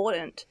 really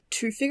important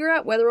to figure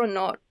out whether or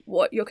not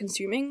what you're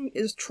consuming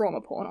is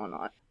trauma porn or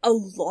not. A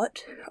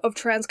lot of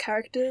trans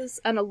characters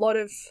and a lot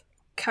of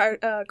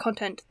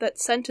content that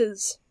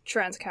centers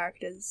trans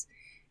characters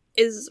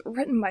is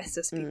written by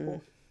cis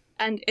people.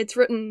 And it's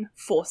written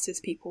for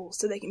cis people,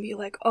 so they can be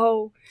like,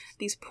 oh,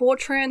 these poor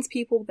trans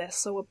people, they're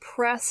so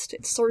oppressed,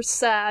 it's so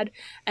sad,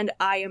 and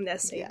I am their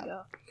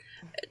savior.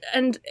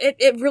 And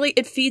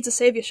it feeds a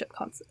saviorship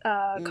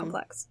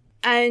complex.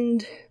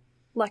 And,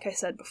 like I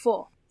said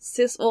before,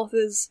 cis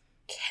authors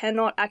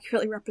cannot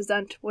accurately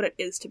represent what it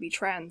is to be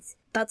trans.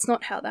 That's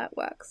not how that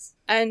works.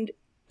 And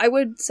I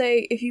would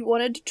say if you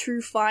wanted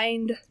to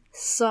find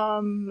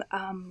some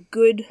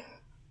good,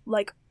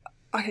 like,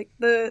 okay,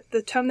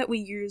 the term that we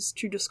use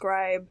to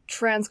describe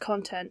trans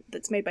content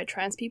that's made by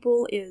trans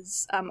people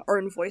is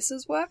own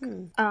voices work.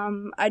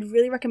 I'd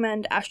really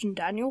recommend Ashton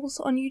Daniels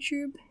on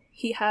YouTube.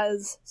 He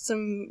has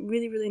some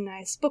really, really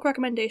nice book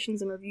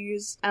recommendations and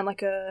reviews, and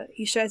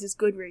he shares his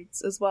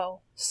Goodreads as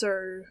well.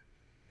 So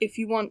if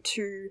you want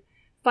to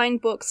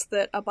find books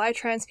that are by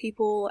trans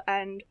people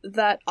and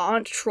that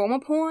aren't trauma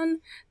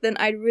porn, then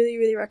I'd really,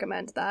 really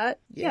recommend that.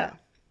 Yeah.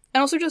 And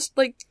also just,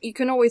 you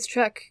can always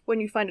check when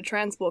you find a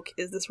trans book,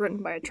 is this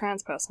written by a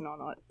trans person or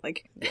not?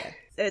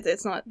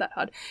 It's not that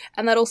hard.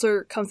 And that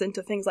also comes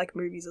into things like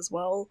movies as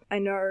well. I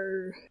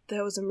know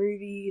there was a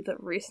movie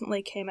that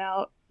recently came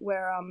out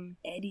where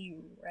Eddie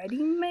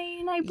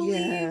Redmayne, I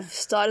believe,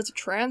 starred as a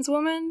trans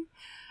woman.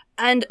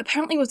 And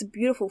apparently it was a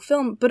beautiful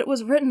film, but it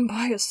was written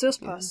by a cis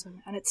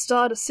person, and it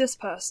starred a cis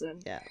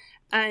person. Yeah.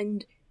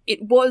 And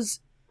it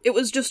was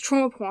just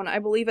trauma porn. I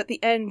believe at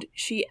the end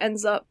she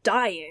ends up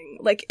dying.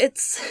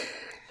 It's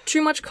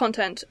too much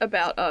content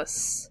about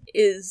us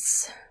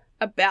is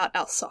about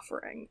our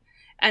suffering.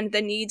 And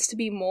there needs to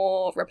be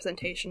more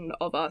representation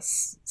of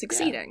us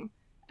succeeding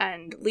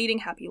and leading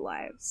happy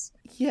lives.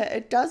 Yeah,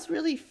 it does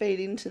really feed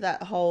into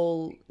that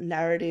whole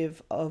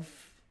narrative of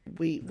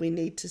we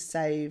need to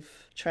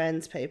save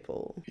trans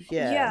people.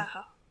 Yeah.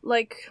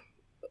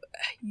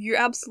 You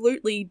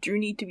absolutely do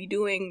need to be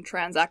doing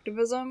trans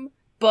activism.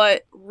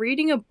 But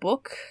reading a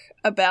book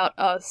about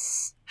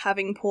us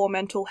having poor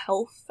mental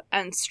health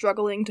and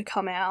struggling to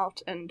come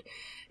out and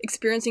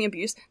experiencing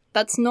abuse,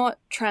 that's not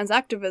trans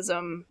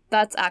activism,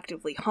 that's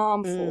actively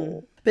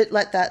harmful. But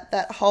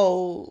that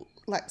whole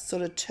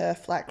sort of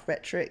turf-like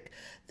rhetoric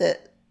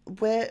that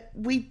where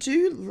we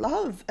do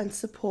love and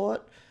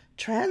support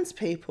trans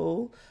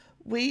people,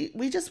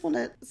 we just want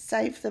to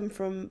save them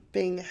from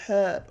being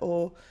hurt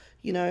or...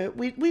 we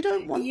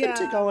don't want them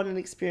to go on and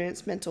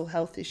experience mental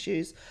health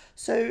issues.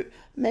 So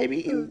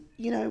maybe,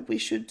 we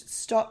should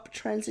stop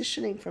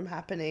transitioning from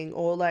happening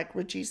or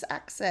reduce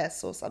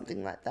access or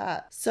something like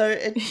that. So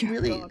it's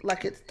really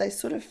they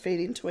sort of feed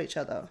into each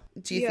other.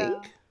 Do you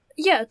think?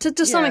 Yeah,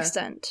 to some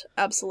extent.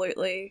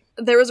 Absolutely.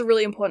 There is a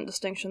really important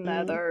distinction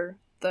there though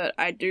that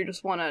I do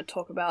just want to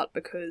talk about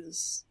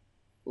because...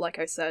 like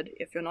I said,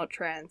 if you're not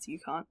trans, you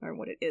can't know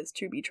what it is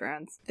to be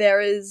trans.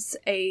 There is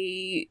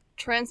a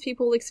trans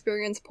people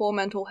experience poor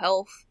mental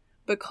health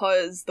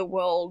because the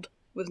world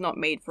was not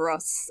made for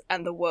us,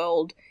 and the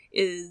world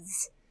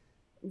is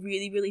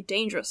really, really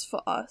dangerous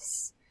for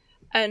us.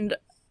 And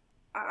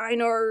I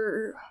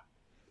know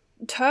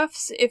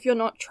TERFs, if you're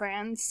not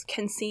trans,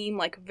 can seem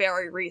like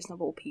very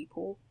reasonable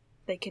people.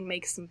 They can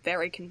make some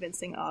very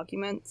convincing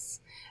arguments,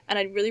 and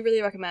I'd really,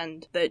 really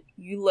recommend that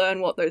you learn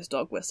what those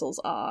dog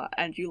whistles are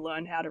and you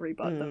learn how to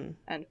rebut them.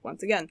 And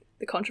once again,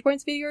 the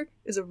ContraPoints video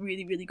is a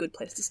really, really good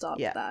place to start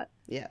with that.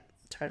 Yeah,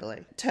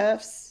 totally.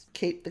 TERFs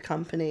keep the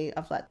company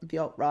of the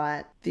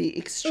alt-right, the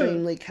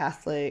extremely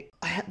Catholic.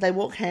 They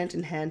walk hand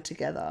in hand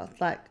together.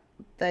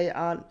 They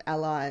aren't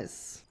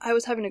allies. I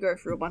was having to go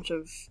through a bunch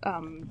of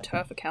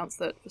TERF accounts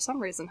that for some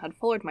reason had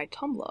followed my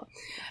Tumblr.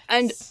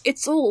 And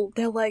it's all,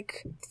 they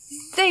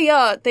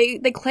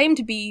claim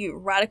to be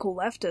radical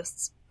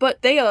leftists,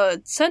 but they are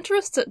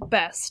centrists at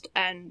best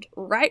and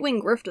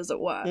right-wing grifters at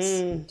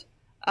worst.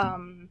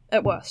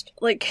 At worst.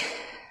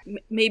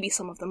 Maybe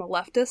some of them are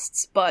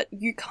leftists, but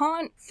you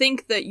can't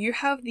think that you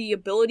have the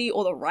ability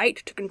or the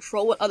right to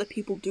control what other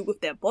people do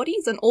with their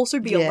bodies and also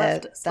be a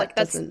leftist.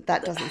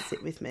 That doesn't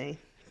sit with me.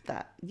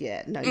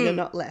 You're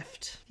not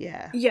left.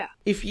 Yeah.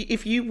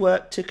 If you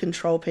work to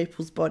control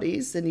people's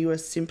bodies, then you are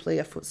simply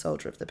a foot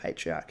soldier of the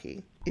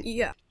patriarchy.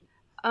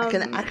 I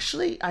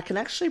can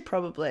actually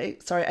probably,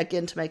 sorry,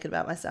 again, to make it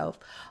about myself,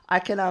 I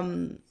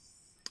can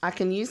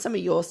use some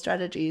of your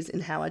strategies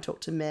in how I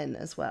talk to men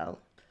as well.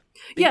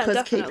 Because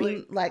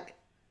definitely.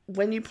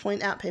 When you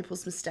point out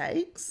people's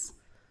mistakes,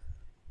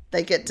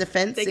 they get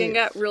defensive. They can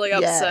get really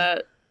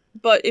upset.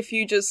 But if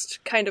you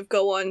just kind of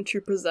go on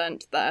to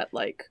present that,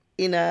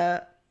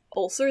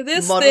 Also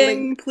this Modelling-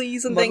 thing,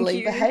 please and thank Modeling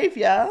you.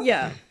 behaviour.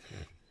 Yeah.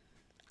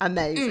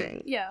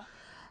 Amazing. Yeah.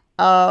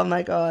 Oh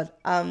my god.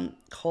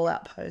 Call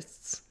out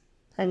posts.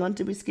 Hang on,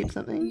 did we skip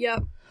something? Yeah.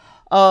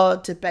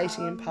 Oh,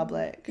 debating in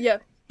public. Yeah.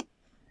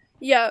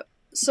 Yeah.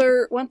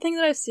 So one thing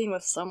that I've seen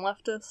with some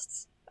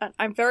leftists, and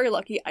I'm very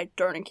lucky I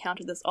don't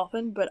encounter this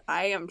often, but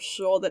I am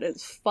sure that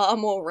it's far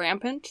more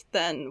rampant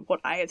than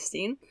what I have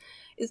seen,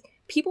 is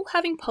people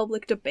having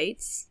public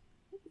debates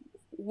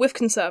with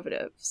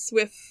conservatives,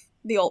 with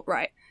the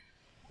alt-right.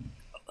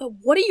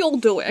 What are y'all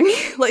doing?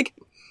 Like,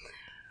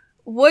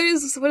 what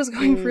is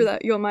going through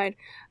your mind?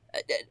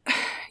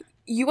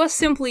 You are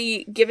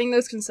simply giving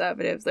those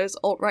conservatives, those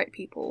alt-right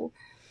people,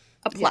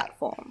 a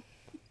platform.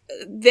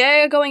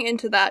 They're going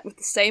into that with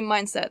the same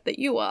mindset that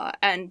you are,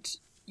 and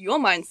your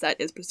mindset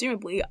is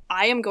presumably,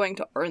 I am going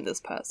to own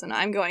this person,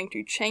 I'm going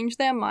to change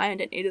their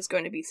mind, and it is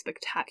going to be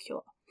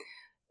spectacular.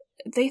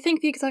 They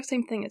think the exact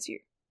same thing as you.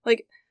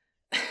 Like,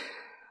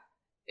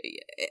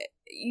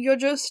 you're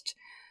just,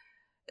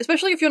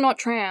 especially if you're not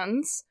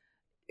trans,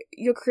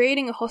 you're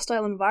creating a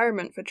hostile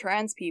environment for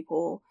trans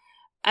people,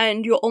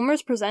 and you're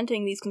almost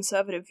presenting these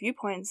conservative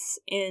viewpoints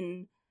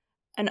in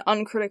an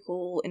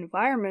uncritical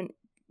environment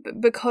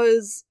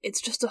because it's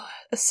just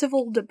a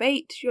civil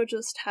debate. You're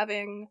just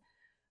having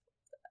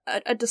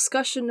a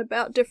discussion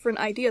about different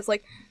ideas.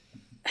 Like,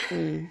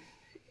 it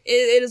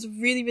is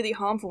really, really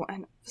harmful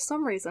and, for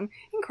some reason,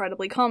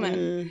 incredibly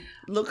common.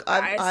 Look,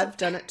 I've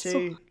done it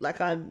too. Like,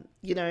 I'm,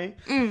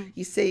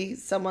 you see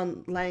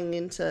someone laying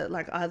into,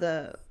 like,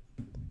 either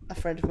a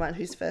friend of mine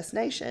who's First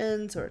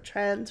Nations or a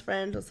trans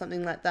friend or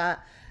something like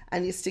that,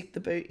 and you stick the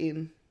boot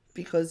in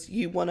because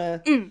you want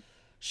to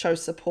show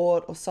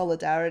support or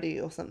solidarity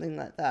or something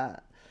like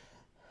that.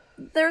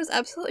 There is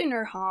absolutely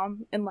no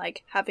harm in,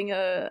 like, having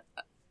a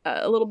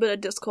little bit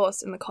of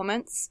discourse in the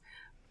comments.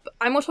 But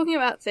I'm more talking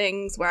about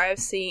things where I've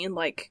seen,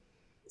 like,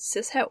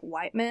 cishet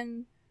white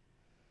men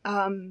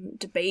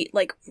debate,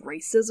 like,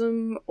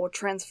 racism or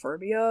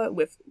transphobia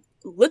with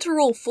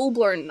literal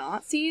full-blown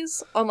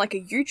Nazis on, like, a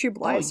YouTube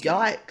live stream.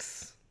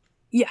 Yikes.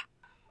 Yeah.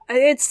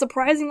 It's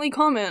surprisingly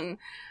common.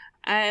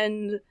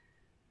 And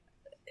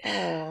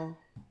Oh.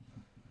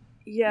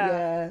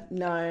 yeah,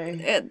 no.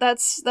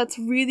 That's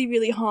really,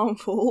 really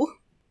harmful.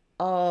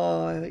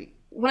 Oh.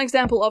 One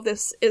example of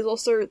this is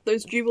also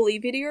those Jubilee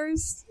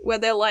videos where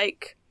they're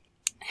like,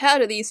 how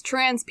do these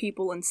trans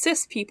people and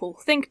cis people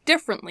think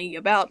differently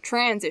about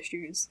trans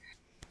issues?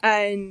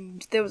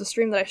 And there was a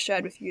stream that I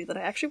shared with you that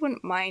I actually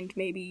wouldn't mind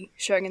maybe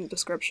sharing in the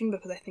description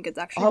because I think it's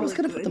actually I was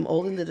really going to good. put them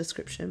all in the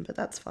description, but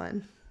that's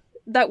fine.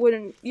 That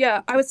wouldn't...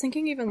 Yeah, I was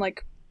thinking even,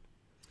 like...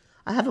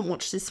 I haven't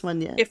watched this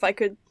one yet. If I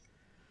could...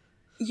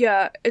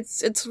 Yeah,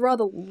 it's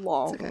rather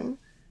long. It's okay.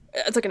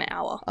 It's like an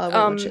hour. I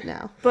will watch it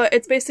now. But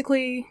it's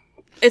basically...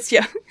 It's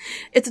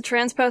a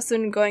trans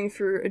person going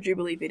through a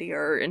Jubilee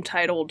video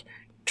entitled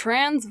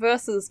Trans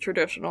versus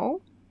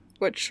Traditional,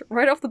 which,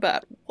 right off the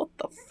bat, what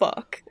the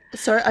fuck?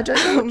 Sorry, I don't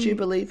know what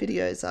Jubilee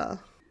videos are.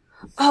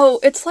 Oh,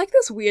 it's like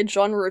this weird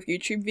genre of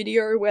YouTube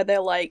video where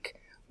they're like,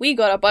 we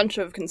got a bunch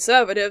of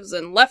conservatives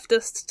and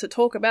leftists to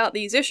talk about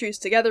these issues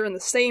together in the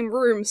same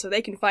room so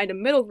they can find a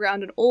middle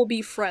ground and all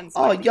be friends.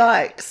 Oh,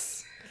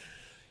 yikes.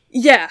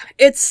 Yeah,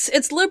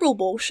 it's liberal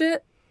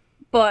bullshit,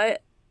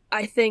 but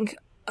I think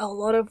a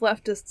lot of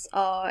leftists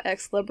are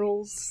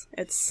ex-liberals.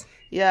 It's,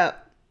 Yeah.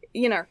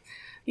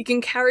 You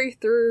can carry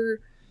through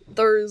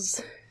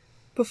those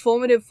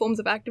performative forms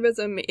of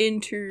activism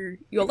into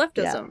your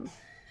leftism.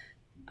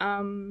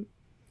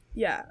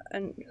 Yeah,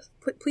 and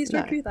please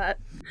don't do that.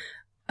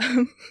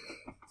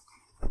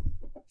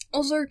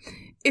 Also,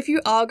 if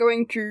you are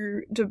going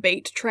to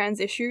debate trans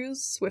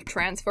issues with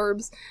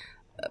transphobes,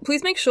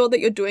 please make sure that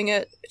you're doing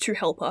it to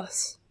help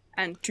us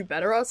and to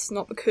better us,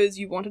 not because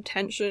you want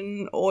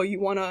attention or you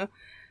want to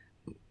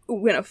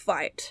win a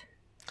fight.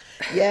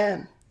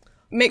 Yeah.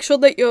 Make sure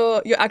that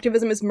your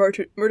activism is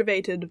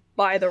motivated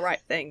by the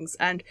right things,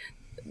 and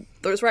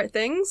those right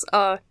things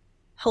are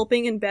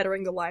helping and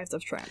bettering the lives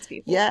of trans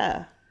people.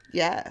 Yeah.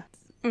 Yeah.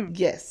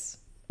 Yes.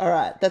 All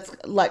right. That's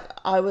like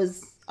I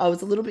was a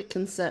little bit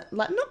concerned.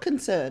 Like, not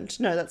concerned.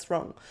 No, that's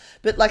wrong.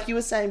 But like you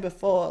were saying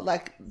before,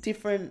 like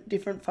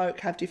different folk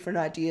have different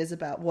ideas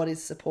about what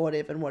is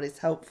supportive and what is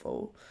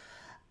helpful.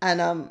 And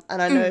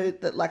I know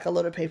that like a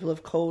lot of people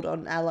have called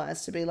on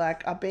allies to be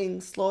like, I'm being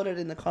slaughtered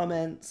in the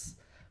comments.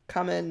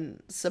 Come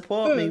and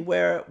support me.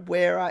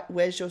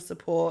 Where's your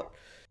support?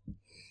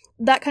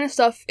 That kind of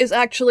stuff is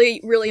actually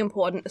really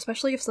important,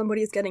 especially if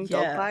somebody is getting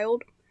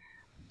dogpiled.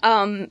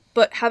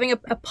 But having a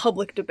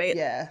public debate,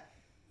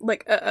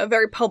 like a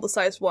very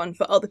publicized one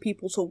for other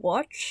people to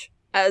watch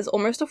as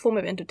almost a form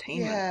of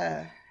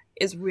entertainment,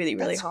 is really,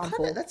 really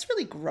harmful. That's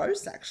really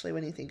gross, actually,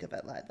 when you think of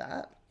it like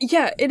that.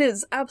 Yeah, it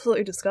is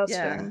absolutely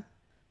disgusting.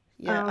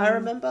 Yeah, I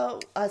remember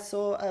I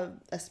saw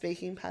a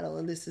speaking panel,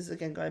 and this is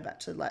again going back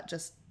to like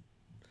just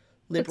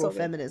liberal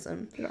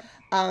feminism.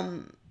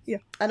 And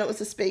it was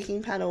a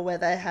speaking panel where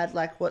they had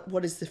like,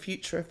 what is the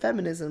future of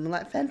feminism? I'm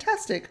like,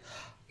 fantastic.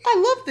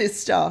 I love this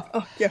stuff.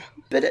 Oh, yeah.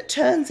 But it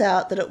turns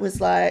out that it was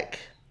like,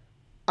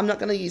 I'm not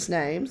going to use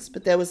names,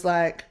 but there was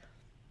like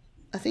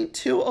I think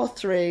 2 or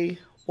 3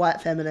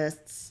 white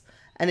feminists,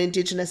 an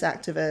Indigenous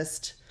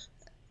activist.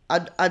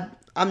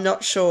 I'm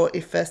not sure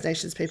if First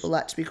Nations people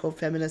like to be called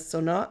feminists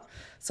or not.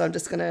 So I'm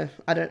just gonna.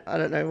 I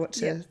don't know what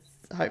to. Yeah.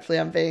 Hopefully,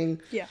 I'm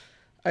being Yeah.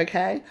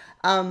 okay.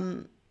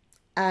 And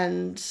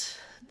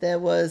there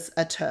was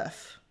a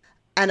TERF,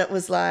 and it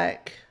was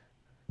like,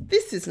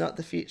 this is not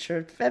the future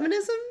of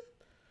feminism.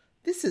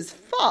 This is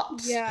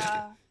fucked.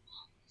 Yeah.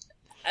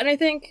 And I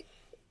think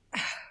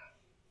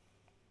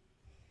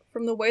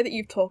from the way that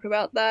you've talked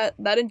about that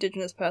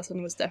Indigenous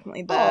person was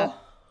definitely there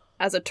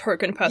as a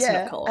token person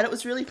of colour. And it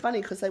was really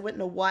funny because they went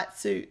in a white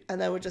suit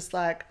and they were just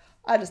like,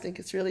 I just think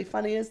it's really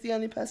funny as the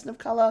only person of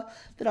colour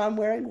that I'm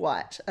wearing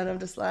white. And I'm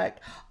just like,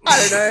 I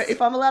don't know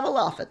if I'm allowed to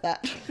laugh at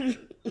that.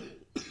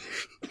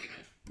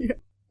 Yeah.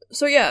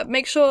 So yeah,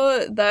 make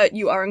sure that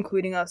you are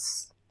including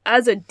us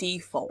as a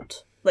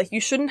default. Like, you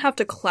shouldn't have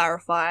to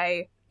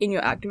clarify in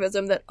your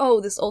activism that, oh,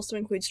 this also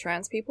includes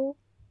trans people.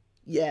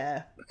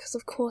 Yeah. Because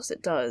of course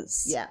it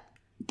does. Yeah.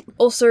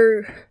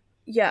 Also,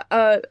 yeah,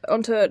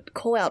 onto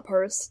call-out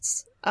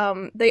posts.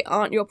 They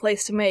aren't your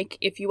place to make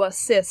if you are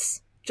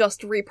cis.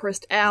 Just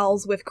repost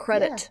owls with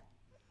credit.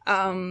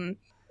 Yeah.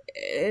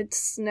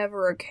 It's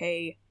never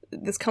okay.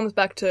 This comes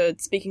back to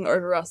speaking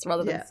over us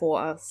rather than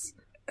for us.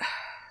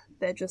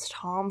 They're just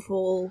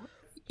harmful.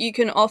 You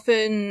can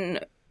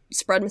often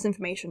spread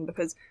misinformation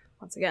because,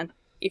 once again,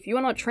 if you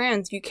are not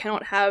trans, you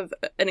cannot have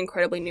an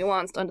incredibly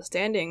nuanced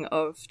understanding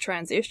of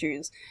trans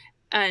issues.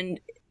 And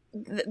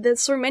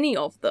there's so many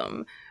of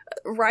them.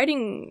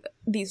 Writing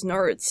these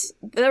notes,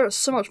 there is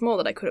so much more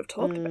that I could have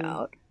talked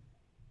about.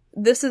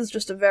 This is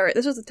just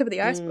this is the tip of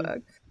the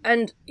iceberg.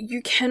 And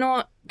you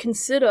cannot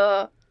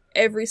consider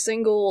every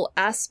single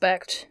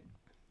aspect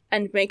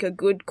and make a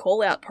good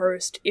call-out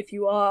post if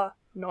you are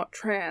not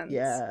trans.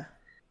 Yeah.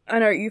 I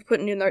know you've put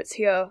in your notes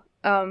here,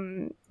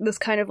 this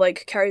kind of,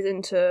 like, carries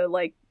into,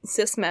 like,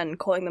 cis men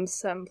calling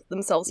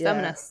themselves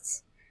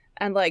feminists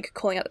and, like,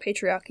 calling out the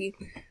patriarchy.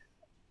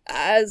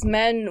 As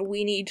men,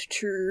 we need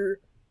to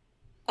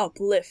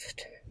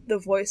uplift the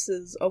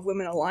voices of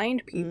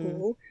women-aligned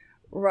people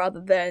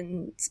rather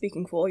than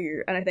speaking for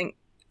you. And I think,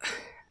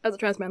 as a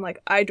trans man,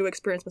 like, I do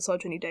experience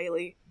misogyny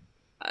daily,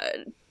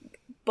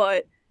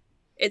 but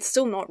it's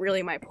still not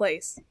really my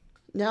place.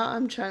 Now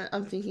I'm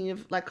thinking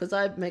of, like, because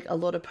I make a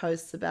lot of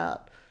posts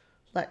about,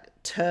 like,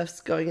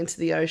 TERFs going into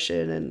the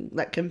ocean and,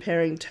 like,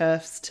 comparing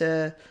TERFs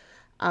to,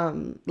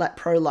 like,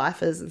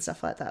 pro-lifers and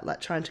stuff like that, like,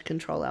 trying to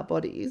control our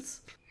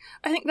bodies.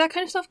 I think that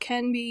kind of stuff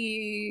can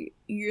be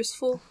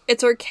useful.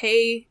 It's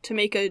okay to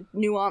make a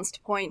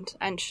nuanced point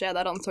and share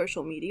that on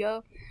social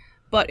media,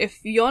 but if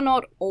you're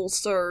not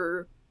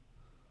also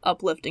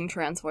uplifting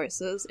trans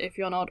voices, if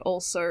you're not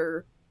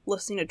also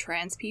listening to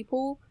trans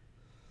people,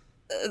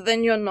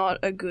 then you're not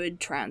a good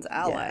trans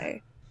ally.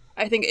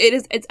 I think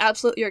it's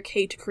absolutely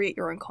okay to create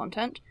your own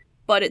content,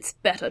 but it's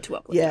better to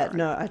uplift your own.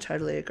 No, I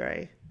totally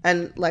agree.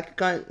 And, like,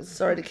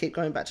 sorry to keep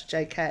going back to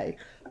JK,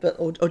 but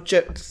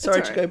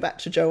sorry to go back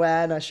to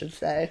Joanne, I should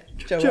say.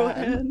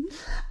 Joanne.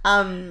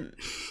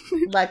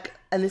 Like,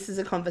 and this is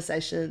a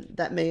conversation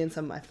that me and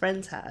some of my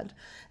friends had,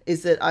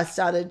 is that I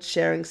started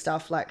sharing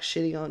stuff like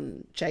shitting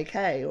on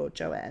JK or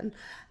Joanne,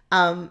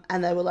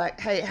 and they were like,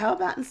 hey, how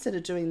about instead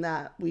of doing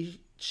that, we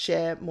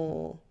share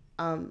more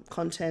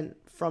content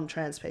from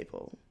trans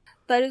people?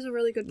 That is a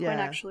really good point,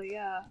 actually,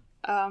 yeah.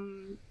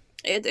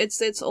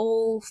 It's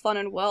all fun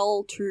and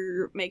well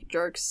to make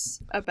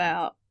jokes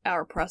about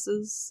our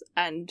oppressors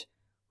and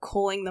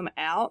calling them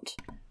out,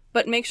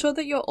 but make sure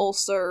that you're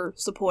also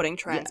supporting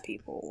trans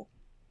people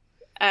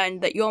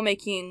and that you're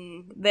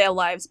making their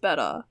lives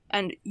better.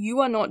 And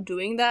you are not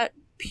doing that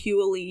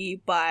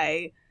purely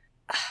by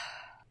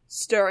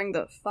stirring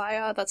the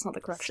fire. That's not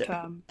the correct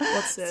term.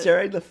 What's it?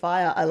 Stirring the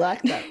fire. I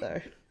like that,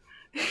 though.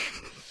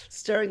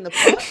 Stirring the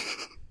pot?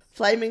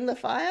 Flaming the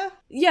fire?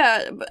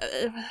 Yeah, but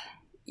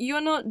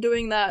you're not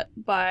doing that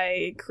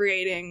by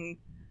creating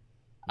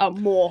a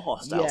more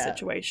hostile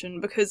situation,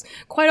 because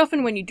quite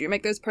often when you do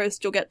make those posts,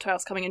 you'll get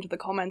TERFs coming into the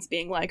comments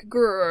being like,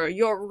 grr,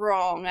 you're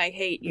wrong, I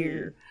hate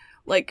you.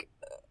 Like,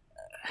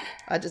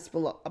 I just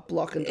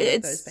block and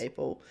delete those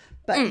people.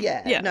 But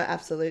no,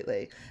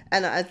 absolutely.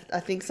 And I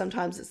think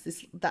sometimes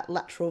it's that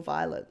lateral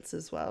violence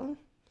as well.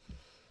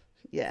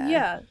 Yeah.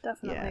 Yeah,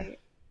 definitely.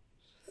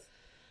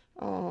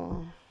 Yeah.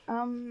 Oh.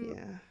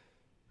 Yeah.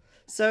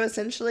 So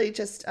essentially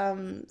just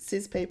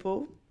cis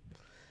people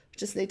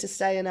just need to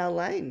stay in our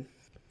lane.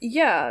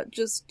 Yeah,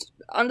 just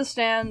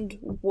understand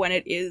when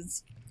it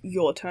is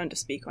your turn to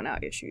speak on our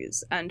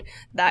issues. And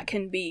that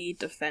can be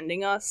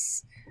defending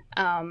us.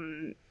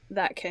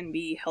 That can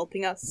be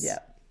helping us. Yeah.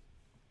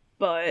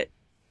 But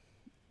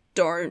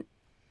don't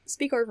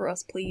speak over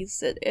us,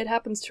 please. It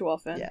happens too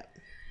often. Yeah.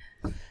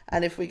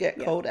 And if we get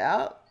called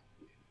out,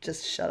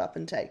 just shut up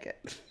and take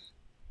it.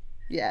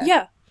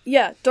 Yeah.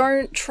 Yeah,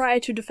 don't try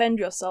to defend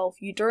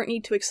yourself. You don't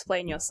need to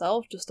explain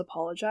yourself. Just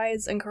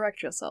apologize and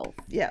correct yourself.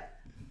 Yeah.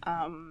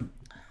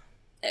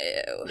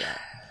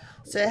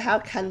 So how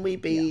can we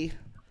be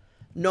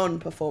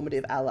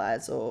non-performative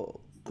allies or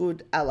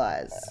good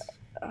allies?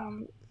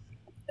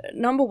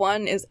 Number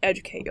one is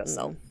educate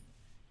yourself.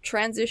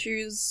 Trans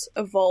issues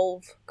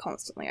evolve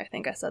constantly. I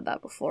think I said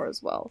that before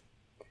as well.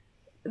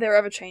 They're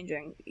ever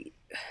changing.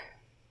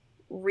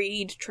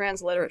 Read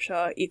trans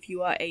literature if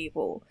you are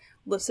able.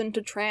 Listen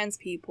to trans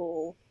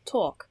people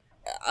talk.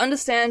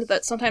 Understand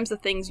that sometimes the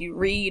things you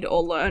read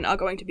or learn are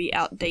going to be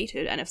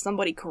outdated, and if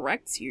somebody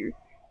corrects you,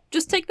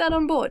 just take that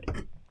on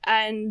board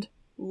and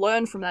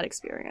learn from that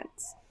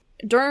experience.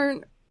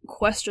 Don't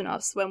question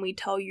us when we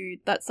tell you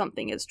that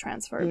something is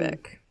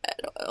transphobic.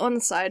 On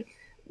the side,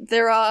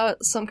 there are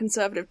some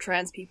conservative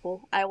trans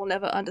people. I will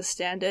never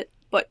understand it.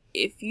 But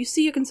if you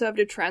see a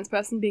conservative trans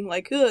person being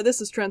like, "Oh, this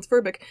is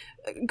transphobic,"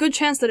 good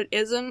chance that it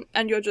isn't,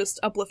 and you're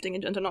just uplifting a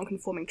gender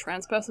non-conforming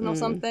trans person or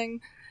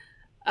something.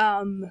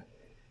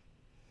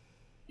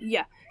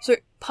 Yeah. So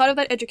part of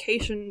that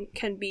education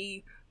can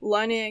be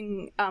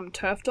learning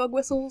TERF dog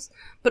whistles,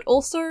 but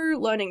also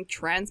learning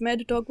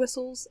transmed dog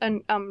whistles.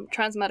 And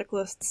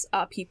transmedicalists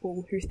are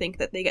people who think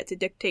that they get to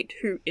dictate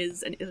who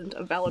is and isn't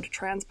a valid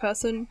trans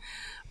person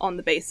on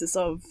the basis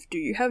of, do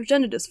you have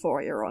gender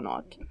dysphoria or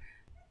not?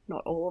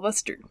 Not all of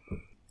us do.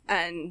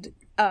 And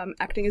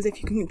acting as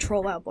if you can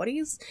control our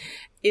bodies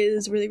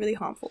is really, really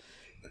harmful.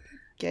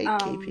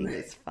 Gatekeeping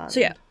is fun. So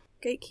yeah,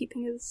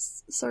 gatekeeping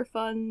is so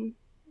fun,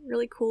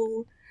 really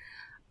cool.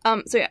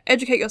 So yeah,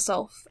 educate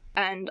yourself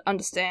and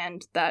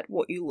understand that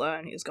what you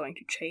learn is going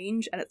to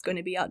change and it's going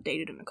to be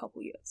outdated in a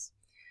couple years.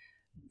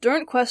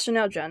 Don't question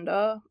our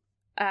gender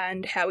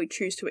and how we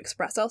choose to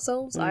express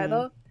ourselves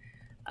either.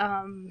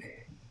 I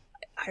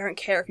don't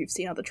care if you've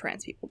seen other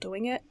trans people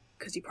doing it,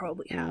 because you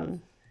probably have.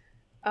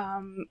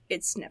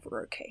 It's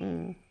never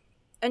okay.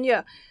 And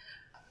yeah,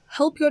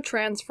 help your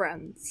trans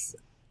friends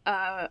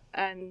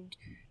and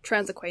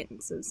trans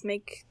acquaintances.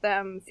 Make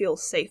them feel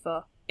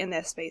safer in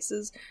their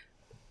spaces.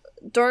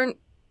 Don't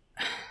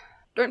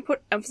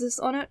put emphasis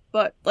on it,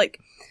 but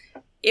like,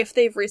 if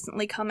they've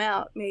recently come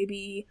out,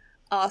 maybe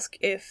ask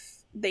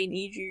if they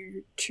need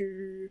you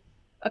to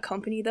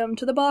accompany them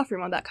to the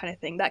bathroom or that kind of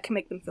thing. That can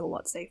make them feel a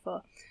lot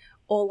safer.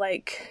 Or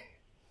like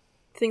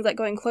things like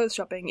going clothes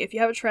shopping. If you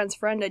have a trans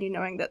friend and you're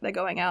knowing that they're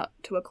going out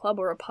to a club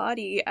or a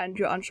party and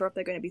you're unsure if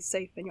they're going to be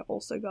safe and you're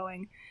also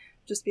going,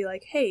 just be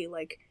like, hey,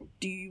 like,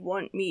 do you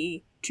want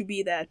me to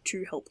be there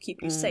to help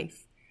keep you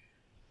safe?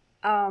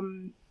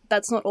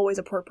 That's not always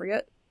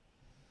appropriate.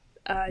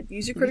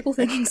 Use your critical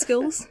thinking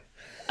skills.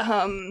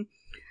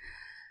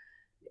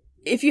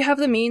 If you have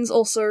the means,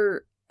 also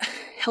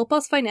help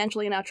us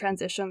financially in our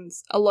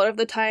transitions. A lot of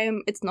the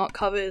time, it's not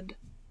covered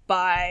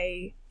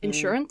by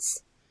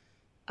insurance,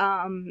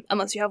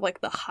 unless you have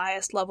like the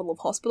highest level of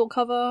hospital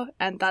cover,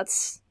 and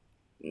that's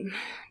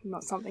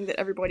not something that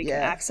everybody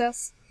can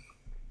access.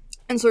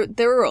 And so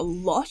there are a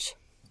lot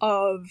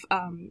of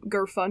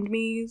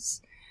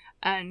GoFundMes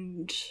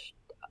and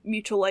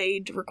mutual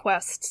aid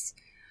requests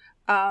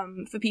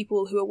for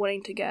people who are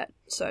wanting to get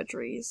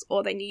surgeries,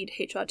 or they need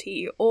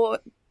HRT, or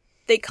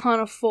they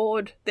can't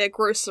afford their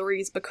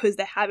groceries because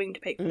they're having to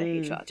pay for their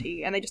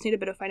HRT and they just need a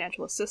bit of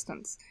financial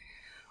assistance.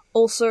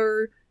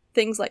 Also,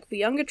 things like for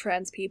younger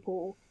trans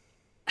people,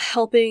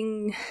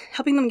 helping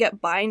them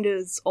get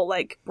binders or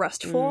like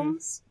breast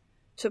forms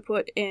to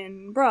put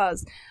in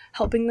bras,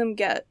 helping them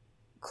get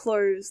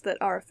clothes that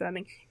are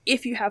affirming,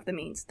 if you have the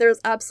means. There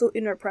is absolutely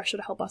no pressure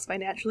to help us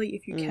financially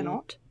if you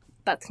cannot.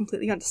 That's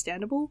completely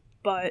understandable,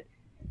 but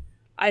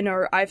I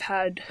know I've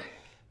had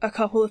a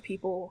couple of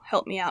people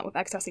help me out with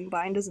accessing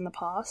binders in the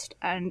past,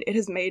 and it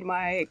has made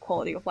my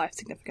quality of life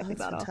significantly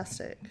better.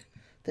 Fantastic.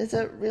 There's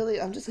a really,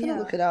 I'm just going to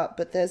look it up,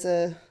 but there's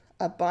a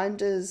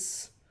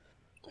binders...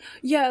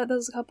 Yeah,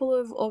 there's a couple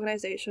of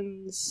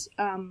organizations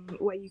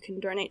where you can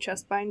donate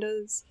chest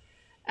binders,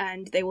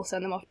 and they will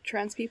send them off to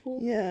trans people.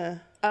 Yeah.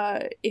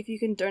 If you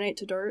can donate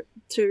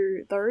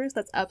to those,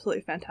 that's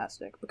absolutely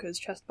fantastic, because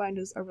chest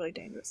binders are really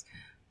dangerous.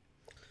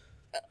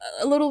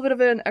 A little bit of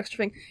an extra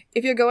thing.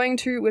 If you're going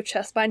to, with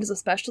chest binders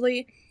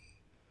especially,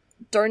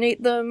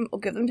 donate them or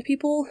give them to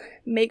people,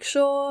 make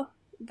sure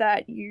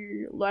that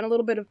you learn a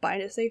little bit of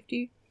binder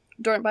safety.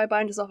 Don't buy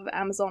binders off of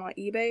Amazon or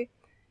eBay.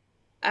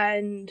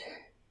 And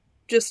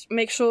just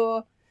make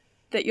sure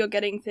that you're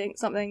getting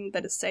something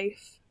that is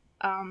safe,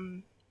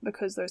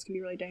 because those can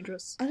be really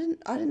dangerous. I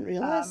didn't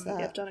realise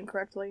that. If done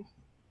incorrectly.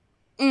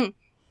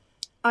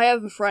 I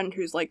have a friend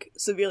who's like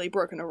severely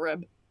broken a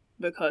rib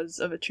because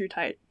of a too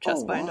tight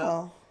chest binder.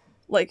 Wow.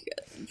 Like,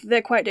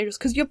 they're quite dangerous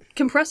because you're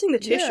compressing the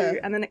tissue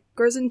and then it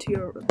goes into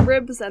your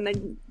ribs and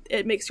then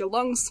it makes your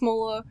lungs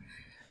smaller.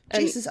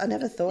 And Jesus, I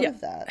never thought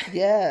of that.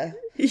 Yeah.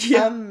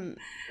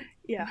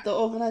 Yeah. The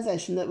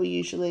organisation that we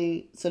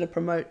usually sort of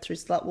promote through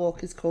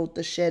Slutwalk is called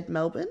The Shed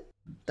Melbourne.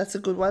 That's a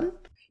good one.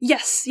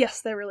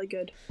 Yes, they're really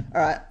good.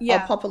 All right, Yeah.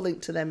 I'll pop a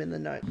link to them in the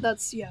note.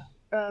 That's, a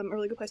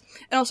really good place.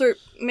 And also,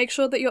 make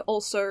sure that you're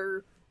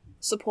also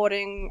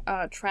supporting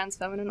trans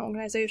feminine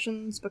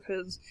organizations,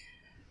 because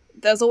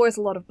there's always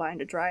a lot of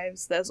binder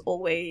drives. There's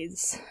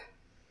always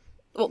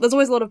a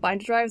lot of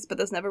binder drives, but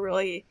there's never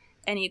really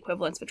any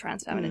equivalents for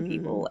trans feminine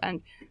people,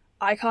 and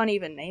I can't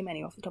even name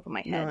any off the top of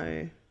my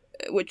head,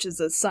 which is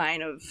a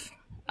sign of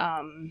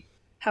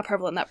how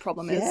prevalent that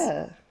problem is.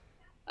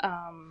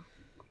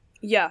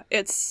 Yeah,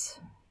 it's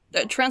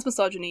trans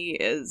misogyny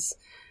is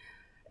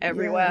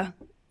everywhere,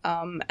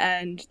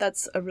 and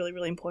that's a really,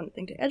 really important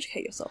thing to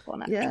educate yourself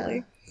on,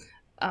 actually.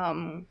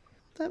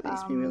 That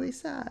makes me really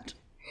sad.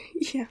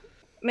 Yeah.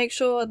 Make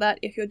sure that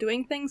if you're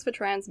doing things for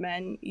trans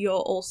men, you're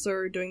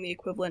also doing the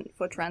equivalent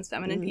for trans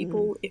feminine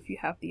people if you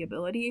have the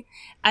ability.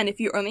 And if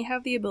you only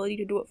have the ability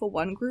to do it for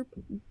one group,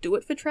 do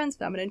it for trans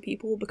feminine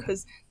people,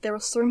 because there are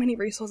so many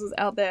resources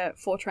out there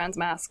for trans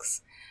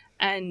masks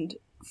and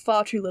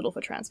far too little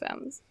for trans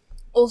femmes.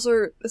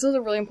 Also, this is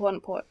a really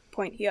important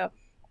point here.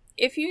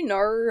 If you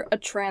know a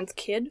trans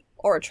kid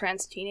or a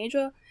trans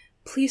teenager,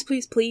 please,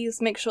 please,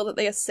 please make sure that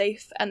they are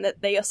safe and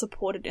that they are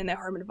supported in their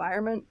home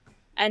environment.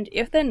 And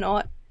if they're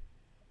not,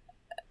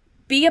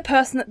 be a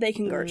person that they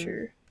can go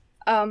to.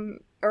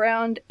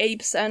 Around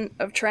 80%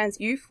 of trans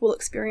youth will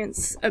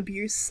experience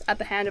abuse at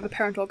the hand of a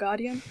parent or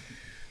guardian.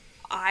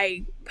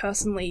 I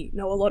personally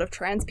know a lot of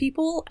trans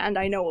people, and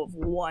I know of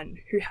one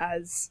who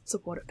has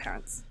supportive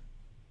parents.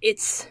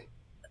 It's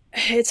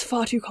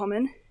far too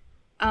common.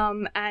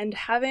 And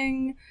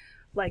having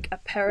like a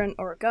parent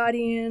or a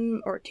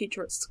guardian or a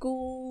teacher at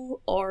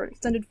school or an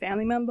extended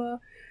family member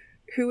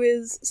who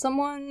is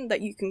someone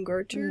that you can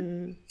go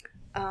to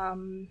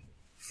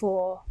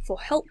for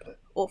help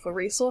or for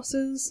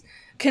resources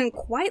can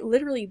quite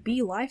literally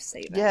be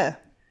life-saving. Yeah.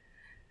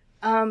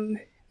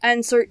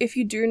 And so if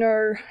you do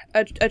know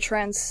a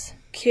trans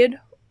kid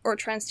or a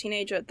trans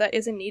teenager that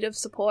is in need of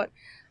support,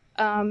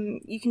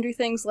 you can do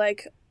things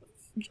like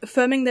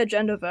affirming their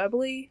gender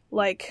verbally,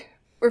 like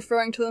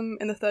referring to them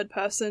in the third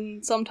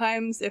person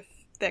sometimes if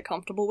they're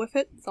comfortable with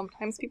it.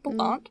 Sometimes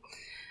people aren't.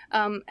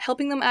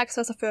 Helping them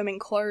access affirming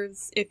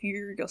clothes if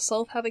you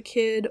yourself have a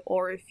kid,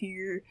 or if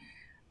you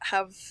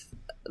have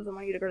the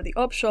money to go to the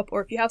op shop,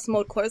 or if you have some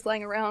old clothes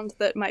lying around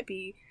that might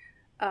be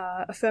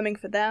affirming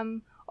for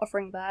them,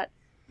 offering that.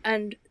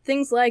 And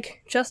things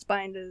like chest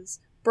binders,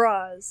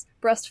 bras,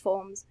 breast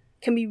forms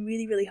can be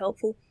really, really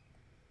helpful.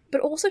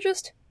 But also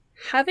just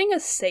having a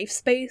safe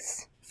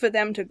space for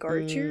them to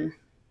go to.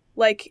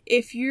 Like,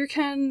 if you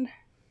can...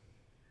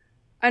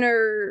 I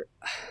know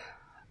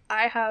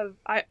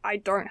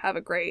I don't have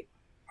a great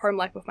home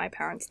life with my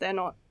parents. They're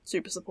not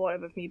super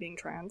supportive of me being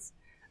trans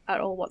at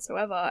all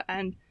whatsoever,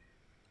 and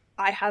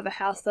I have a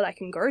house that I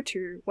can go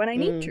to when I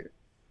need to.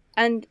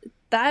 And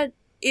that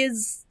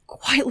is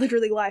quite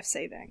literally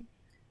life-saving.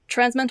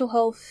 Trans mental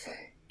health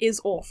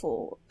is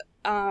awful.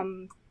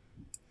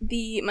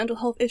 The mental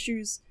health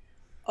issues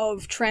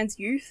of trans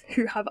youth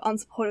who have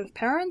unsupportive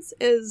parents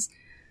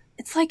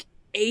it's like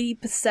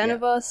 80%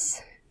 of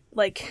us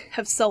like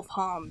have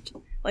self-harmed.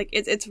 Like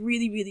it's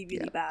really, really,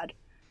 really bad.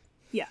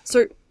 Yeah,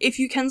 so if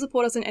you can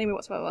support us in any way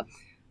whatsoever,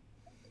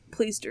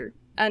 please do.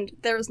 And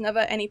there is never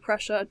any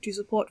pressure to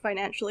support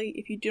financially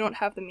if you do not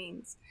have the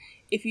means.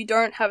 If you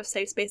don't have a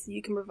safe space that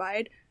you can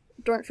provide,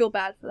 don't feel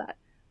bad for that.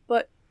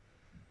 But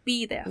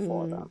be there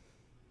for them.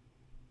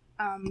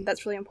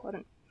 That's really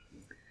important.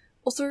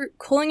 Also,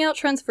 calling out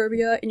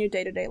transphobia in your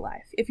day-to-day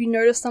life. If you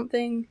notice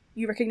something,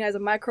 you recognize a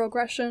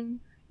microaggression,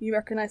 you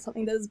recognize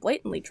something that is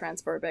blatantly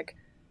transphobic,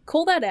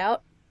 call that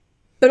out.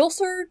 But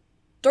also,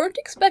 don't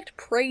expect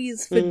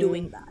praise for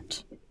doing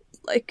that.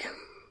 Like,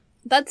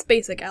 that's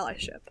basic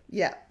allyship.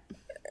 Yeah.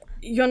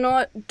 You're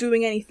not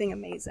doing anything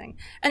amazing.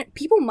 And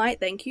people might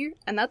thank you,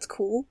 and that's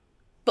cool,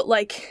 but,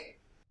 like,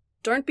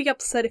 don't be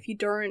upset if you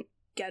don't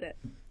get it.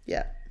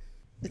 Yeah.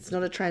 It's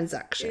not a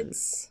transaction.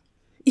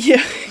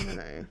 Yeah. I don't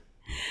know.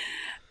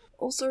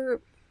 Also,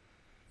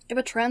 if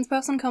a trans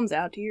person comes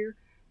out to you,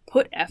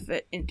 put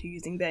effort into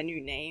using their new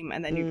name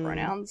and their new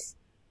pronouns.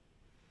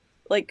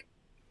 Like,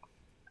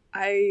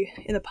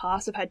 in the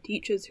past, have had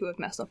teachers who have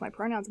messed up my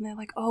pronouns, and they're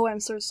like, oh, I'm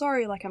so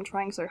sorry, like, I'm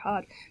trying so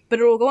hard. But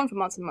it will go on for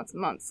months and months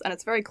and months, and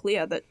it's very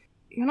clear that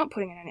you're not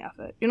putting in any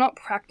effort. You're not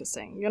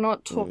practicing. You're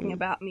not talking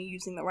about me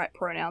using the right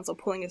pronouns or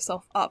pulling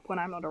yourself up when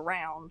I'm not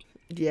around.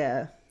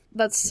 Yeah.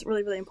 That's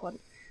really, really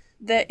important.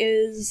 There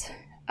is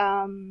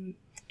a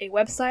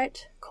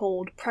website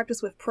called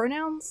Practice with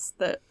Pronouns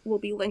that will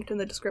be linked in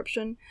the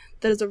description.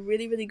 That is a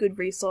really, really good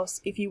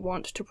resource if you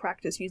want to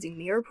practice using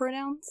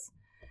neopronouns.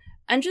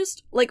 And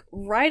just, like,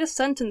 write a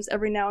sentence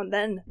every now and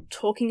then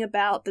talking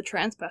about the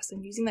trans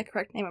person, using their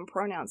correct name and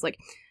pronouns. Like,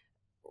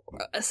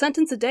 a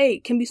sentence a day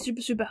can be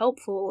super, super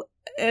helpful.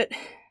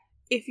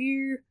 If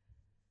you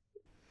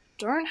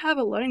don't have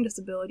a learning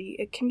disability,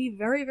 it can be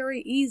very,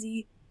 very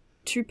easy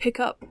to pick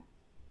up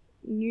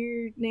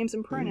new names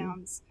and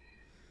pronouns.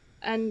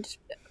 And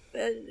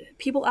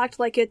people act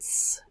like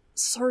it's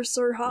so,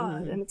 so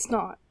hard, and it's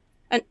not.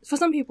 And for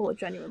some people, it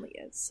genuinely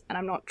is. And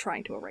I'm not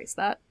trying to erase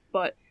that,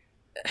 but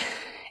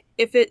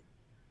if it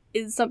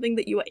is something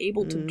that you are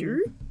able to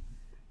do,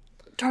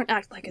 don't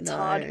act like it's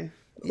hard,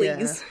 please.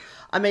 Yeah.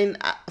 I mean,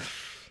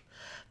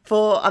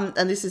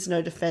 and this is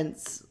no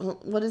defense,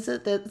 what is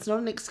it? It's not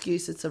an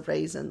excuse, it's a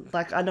reason.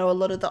 Like, I know a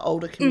lot of the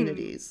older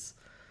communities,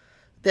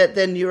 their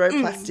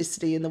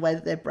neuroplasticity and the way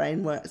that their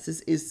brain works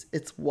is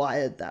it's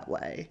wired that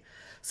way.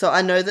 So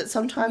I know that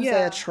sometimes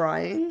they are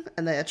trying,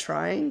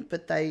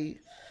 but they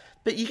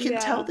But you can Yeah.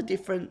 tell the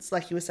difference,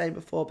 like you were saying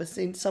before,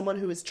 between someone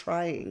who is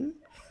trying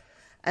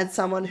and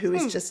someone who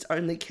is just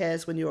only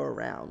cares when you're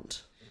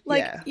around.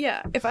 Like,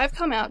 yeah, if I've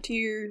come out to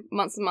you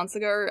months and months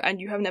ago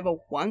and you have never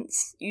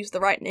once used the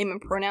right name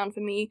and pronoun for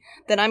me,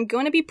 then I'm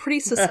going to be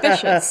pretty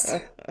suspicious.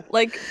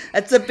 Like,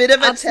 it's a bit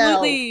of a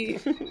absolutely.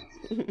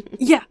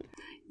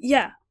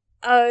 Yeah.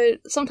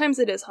 Sometimes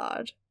it is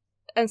hard,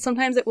 and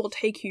sometimes it will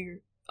take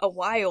you a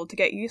while to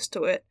get used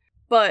to it,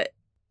 but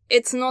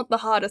it's not the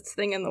hardest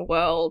thing in the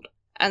world,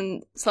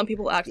 and some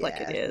people act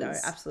like it is. No,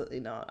 absolutely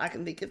not. I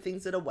can think of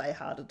things that are way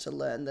harder to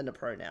learn than a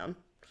pronoun.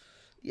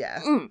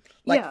 Yeah.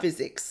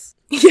 Physics.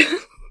 Yeah.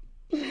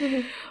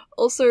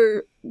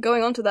 Also,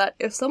 going on to that,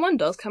 if someone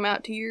does come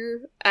out to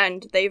you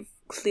and they've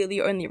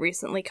clearly only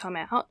recently come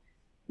out,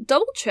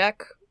 double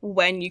check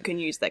when you can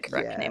use their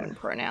correct name and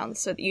pronouns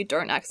so that you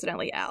don't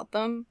accidentally out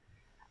them.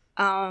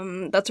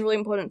 That's a really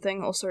important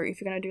thing. Also, if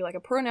you're going to do like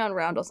a pronoun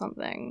round or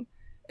something,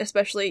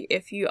 especially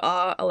if you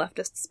are a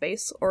leftist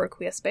space or a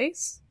queer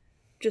space,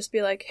 just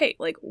be like, hey,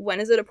 like, when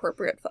is it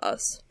appropriate for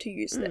us to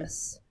use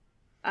this?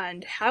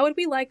 And how would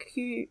you like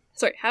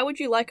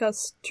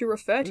us to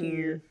refer to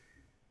you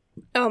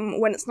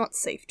when it's not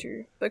safe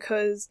to?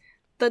 Because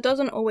that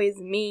doesn't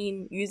always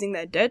mean using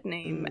their dead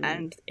name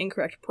and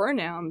incorrect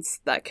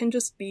pronouns. That can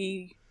just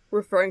be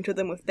referring to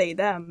them with they,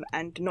 them,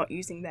 and not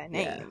using their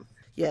name.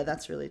 Yeah,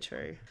 that's really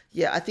true.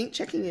 Yeah, I think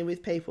checking in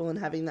with people and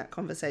having that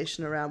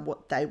conversation around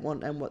what they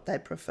want and what they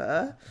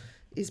prefer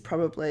is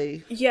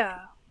probably... Yeah.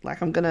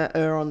 Like, I'm going to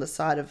err on the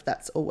side of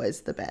that's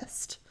always the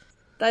best.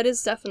 That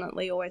is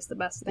definitely always the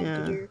best thing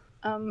to do.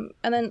 And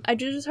then I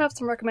do just have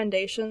some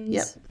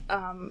recommendations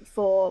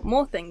for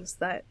more things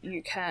that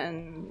you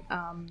can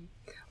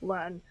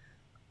learn.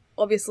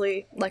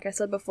 Obviously, like I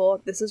said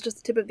before, this is just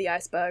the tip of the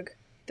iceberg.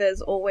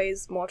 There's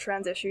always more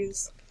trans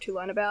issues to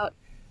learn about.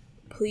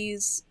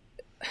 Please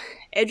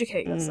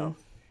educate yourself.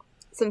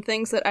 Some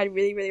things that I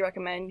really, really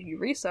recommend you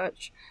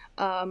research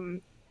are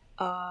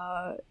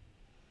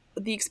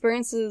the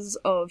experiences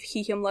of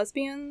he, him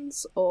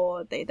lesbians,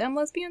 or they, them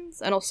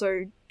lesbians, and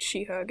also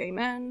she, her gay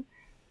men,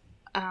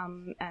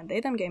 and they,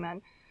 them gay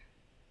men,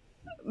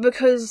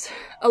 because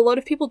a lot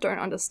of people don't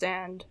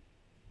understand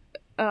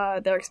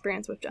their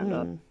experience with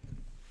gender,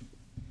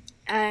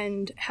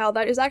 and how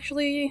that is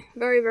actually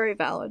very, very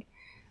valid.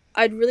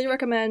 I'd really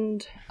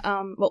recommend,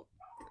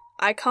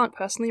 I can't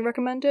personally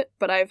recommend it,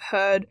 but I've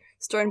heard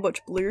Stone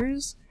Butch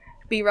Blues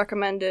be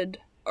recommended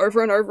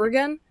over and over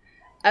again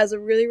as a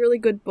really, really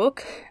good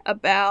book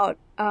about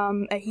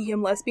a he,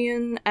 him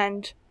lesbian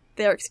and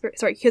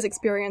his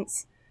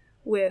experience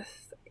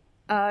with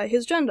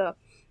his gender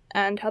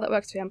and how that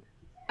works for him.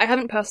 I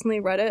haven't personally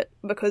read it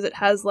because it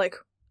has, like,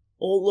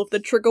 all of the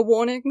trigger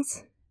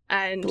warnings,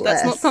 and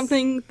that's not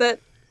something that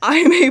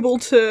I'm able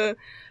to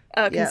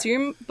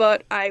consume,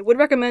 but I would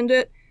recommend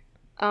it.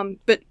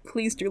 But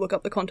please do look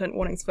up the content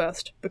warnings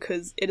first,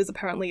 because it is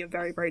apparently a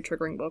very, very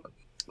triggering book.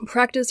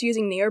 Practice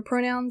using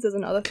neopronouns is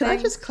another thing. Can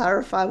I just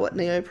clarify what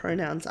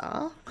neopronouns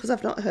are? Because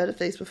I've not heard of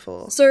these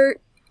before.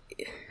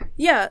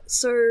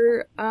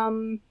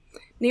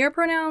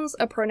 Neopronouns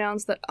are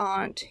pronouns that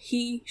aren't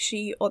he,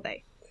 she, or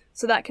they.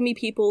 So that can be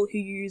people who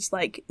use,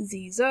 like,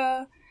 ze,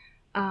 zer,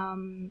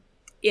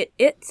 it,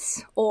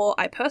 its, or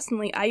I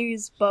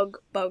use bug,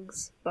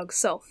 bugs, bug,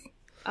 self.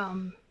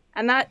 And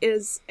that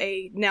is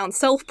a noun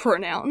self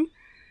pronoun.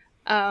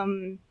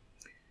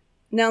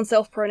 Noun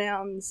self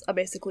pronouns are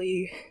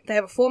basically, they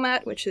have a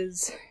format which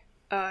is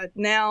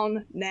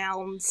noun,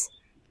 nouns,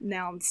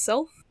 noun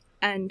self,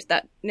 and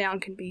that noun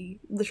can be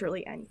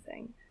literally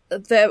anything.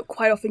 They're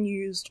quite often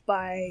used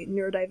by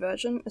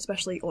neurodivergent,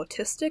 especially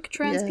autistic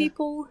trans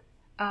people,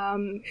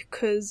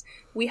 because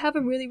we have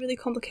a really, really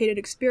complicated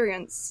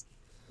experience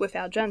with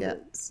our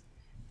genders.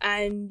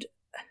 And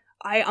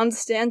I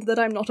understand that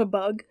I'm not a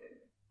bug.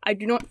 I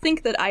do not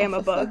think that I am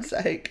a bug. For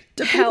fuck's sake.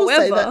 Do people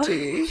say that to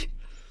you?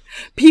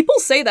 People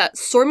say that.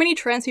 So many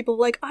trans people are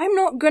like, I'm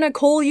not gonna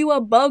call you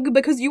a bug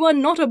because you are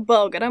not a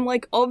bug. And I'm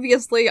like,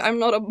 obviously I'm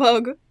not a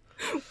bug.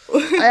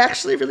 I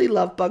actually really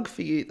love bug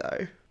for you,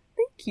 though.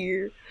 Thank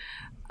you.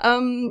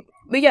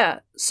 But yeah,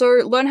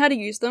 so learn how to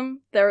use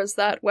them. There is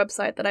that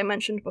website that I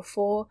mentioned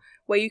before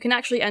where you can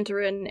actually enter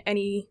in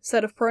any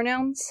set of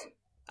pronouns.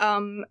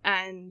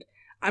 And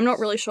I'm not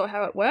really sure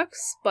how it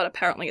works, but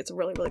apparently it's a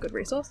really, really good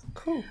resource.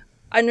 Cool.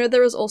 I know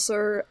there is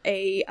also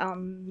a,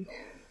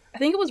 I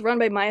think it was run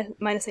by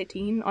Minus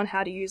 18 on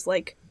how to use,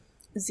 like,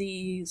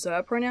 ze,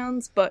 zer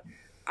pronouns, but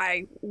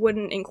I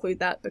wouldn't include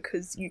that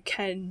because you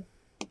can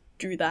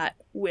do that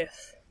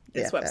with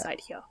this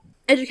website here.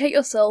 Educate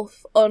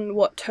yourself on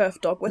what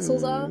turf dog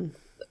whistles are.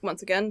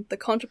 Once again, the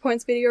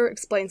ContraPoints video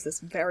explains this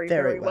very,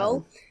 very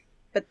well.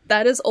 But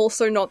that is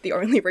also not the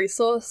only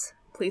resource.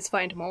 Please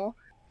find more.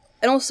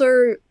 And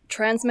also,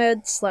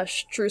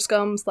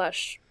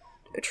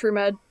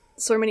 transmed/TrueScum/TrueMed,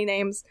 so many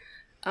names,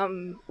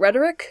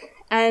 rhetoric,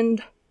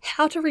 and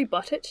how to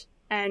rebut it,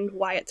 and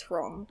why it's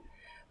wrong.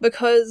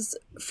 Because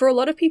for a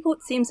lot of people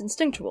it seems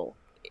instinctual.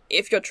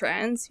 If you're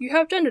trans, you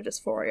have gender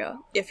dysphoria.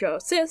 If you're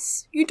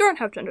cis, you don't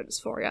have gender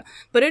dysphoria.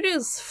 But it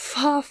is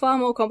far, far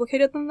more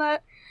complicated than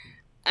that.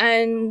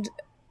 And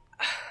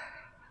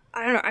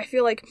I don't know, I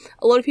feel like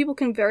a lot of people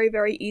can very,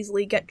 very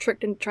easily get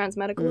tricked into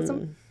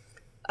transmedicalism.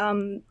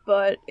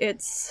 But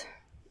it's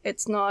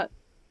not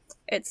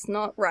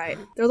right.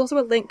 There's also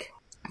a link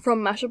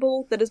from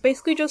Mashable that is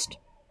basically just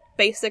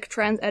basic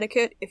trans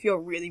etiquette if you're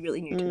really,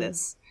 really new to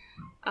this.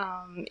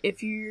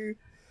 If you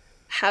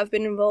have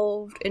been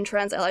involved in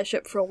trans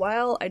allyship for a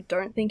while, I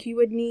don't think you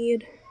would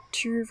need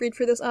to read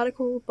through this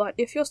article, but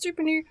if you're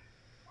super new,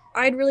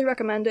 I'd really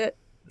recommend it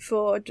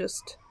for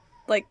just,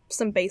 like,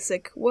 some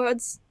basic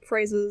words,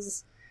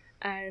 phrases,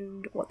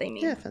 and what they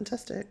mean. Yeah,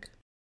 fantastic.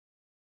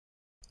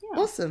 Yeah.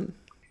 Awesome.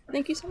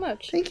 Thank you so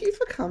much. Thank you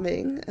for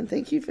coming, and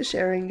thank you for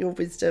sharing your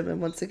wisdom and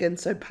once again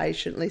so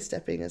patiently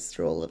stepping us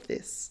through all of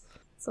this.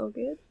 It's all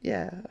good.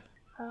 Yeah.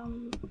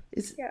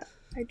 Yeah,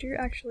 I do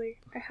actually.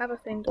 I have a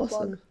thing to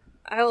Awesome.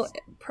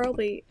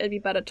 plug. It'd be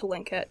better to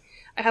link it.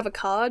 I have a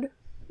card,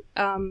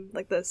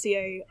 like the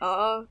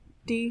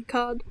CARD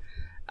card,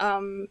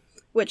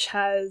 which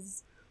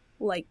has,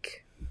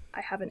 like,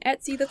 I have an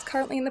Etsy that's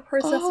currently in the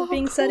process of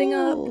being setting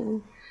up.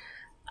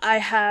 I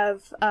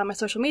have my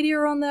social media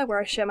on there where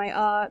I share my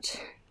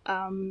art,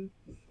 and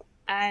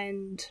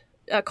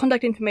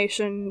contact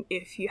information.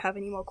 If you have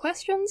any more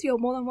questions, you're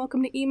more than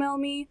welcome to email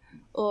me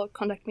or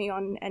contact me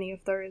on any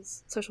of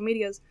those social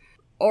medias.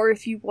 Or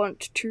if you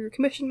want to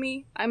commission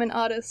me, I'm an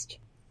artist.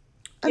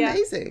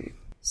 Amazing. Yeah.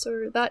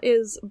 So that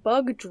is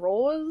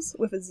bugdraws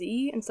with a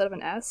Z instead of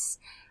an S,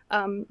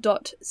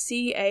 .carrd.co,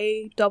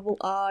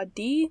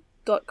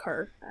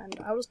 and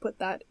I'll just put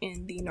that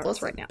in the notes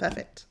Awesome. right now.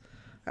 Perfect.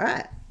 All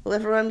right. Well,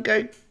 everyone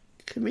go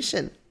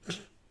commission.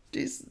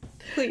 Do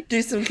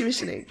some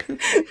commissioning.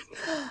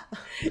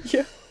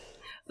 Yeah.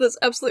 There's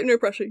absolutely no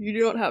pressure. You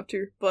do not have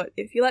to, but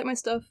if you like my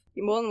stuff,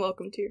 you're more than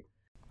welcome to.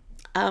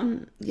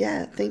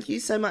 Yeah, thank you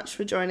so much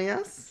for joining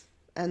us,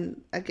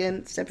 and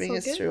again stepping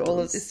us through all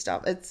of this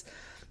stuff.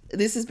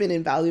 This has been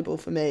invaluable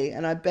for me,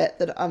 and I bet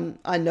that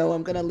I know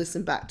I'm going to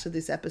listen back to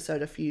this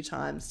episode a few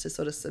times to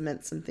sort of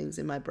cement some things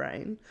in my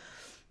brain,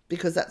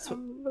 because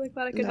I'm really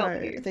glad I could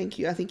help you. Thank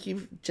you. I think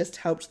you've just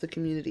helped the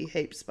community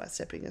heaps by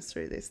stepping us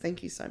through this.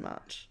 Thank you so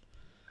much.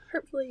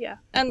 Hopefully, yeah.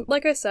 And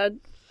like I said,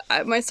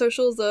 my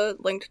socials are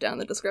linked down in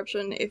the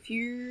description. If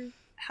you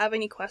have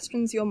any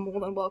questions, you're more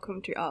than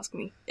welcome to ask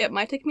me. It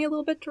might take me a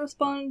little bit to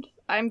respond.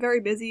 I'm very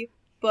busy,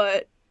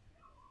 but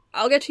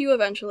I'll get to you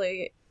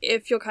eventually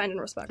if you're kind and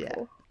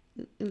respectful.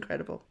 Yeah.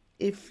 Incredible.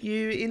 If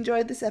you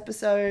enjoyed this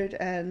episode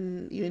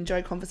and you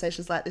enjoy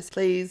conversations like this,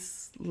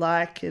 please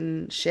like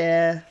and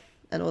share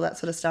and all that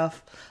sort of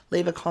stuff.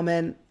 Leave a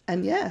comment,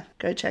 and yeah,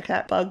 go check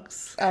out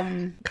Bug's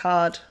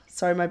card.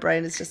 Sorry, my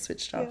brain is just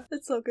switched off. Yeah,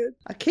 it's all good.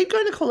 I keep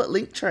going to call it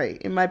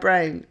Linktree in my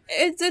brain.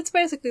 It's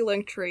basically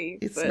Linktree.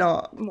 It's but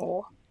not.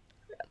 More.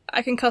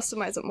 I can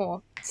customize it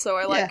more, so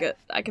I like it.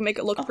 I can make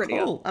it look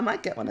prettier. Cool. I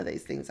might get one of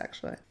these things,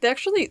 actually. They're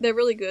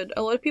really good.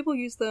 A lot of people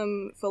use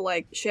them for,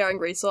 like, sharing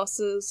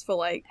resources for,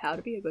 like, how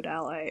to be a good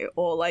ally,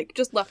 or, like,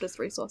 just leftist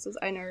resources.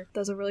 I know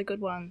there's a really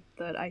good one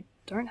that I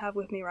don't have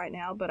with me right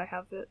now, but I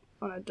have it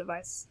on a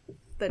device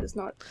that is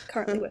not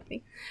currently with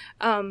me.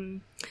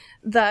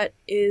 That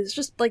is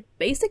just, like,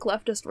 basic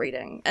leftist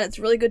reading, and it's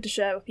really good to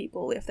share with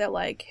people if they're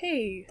like,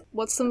 hey,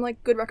 what's some,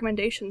 like, good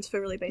recommendations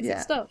for really basic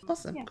stuff?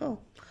 Awesome. Yeah.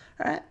 Cool.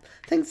 All right.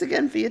 Thanks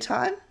again for your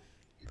time,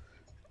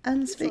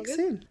 and speak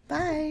soon.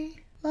 Bye.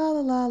 La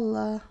la la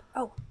la.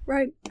 Oh,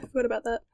 right. I forgot about that.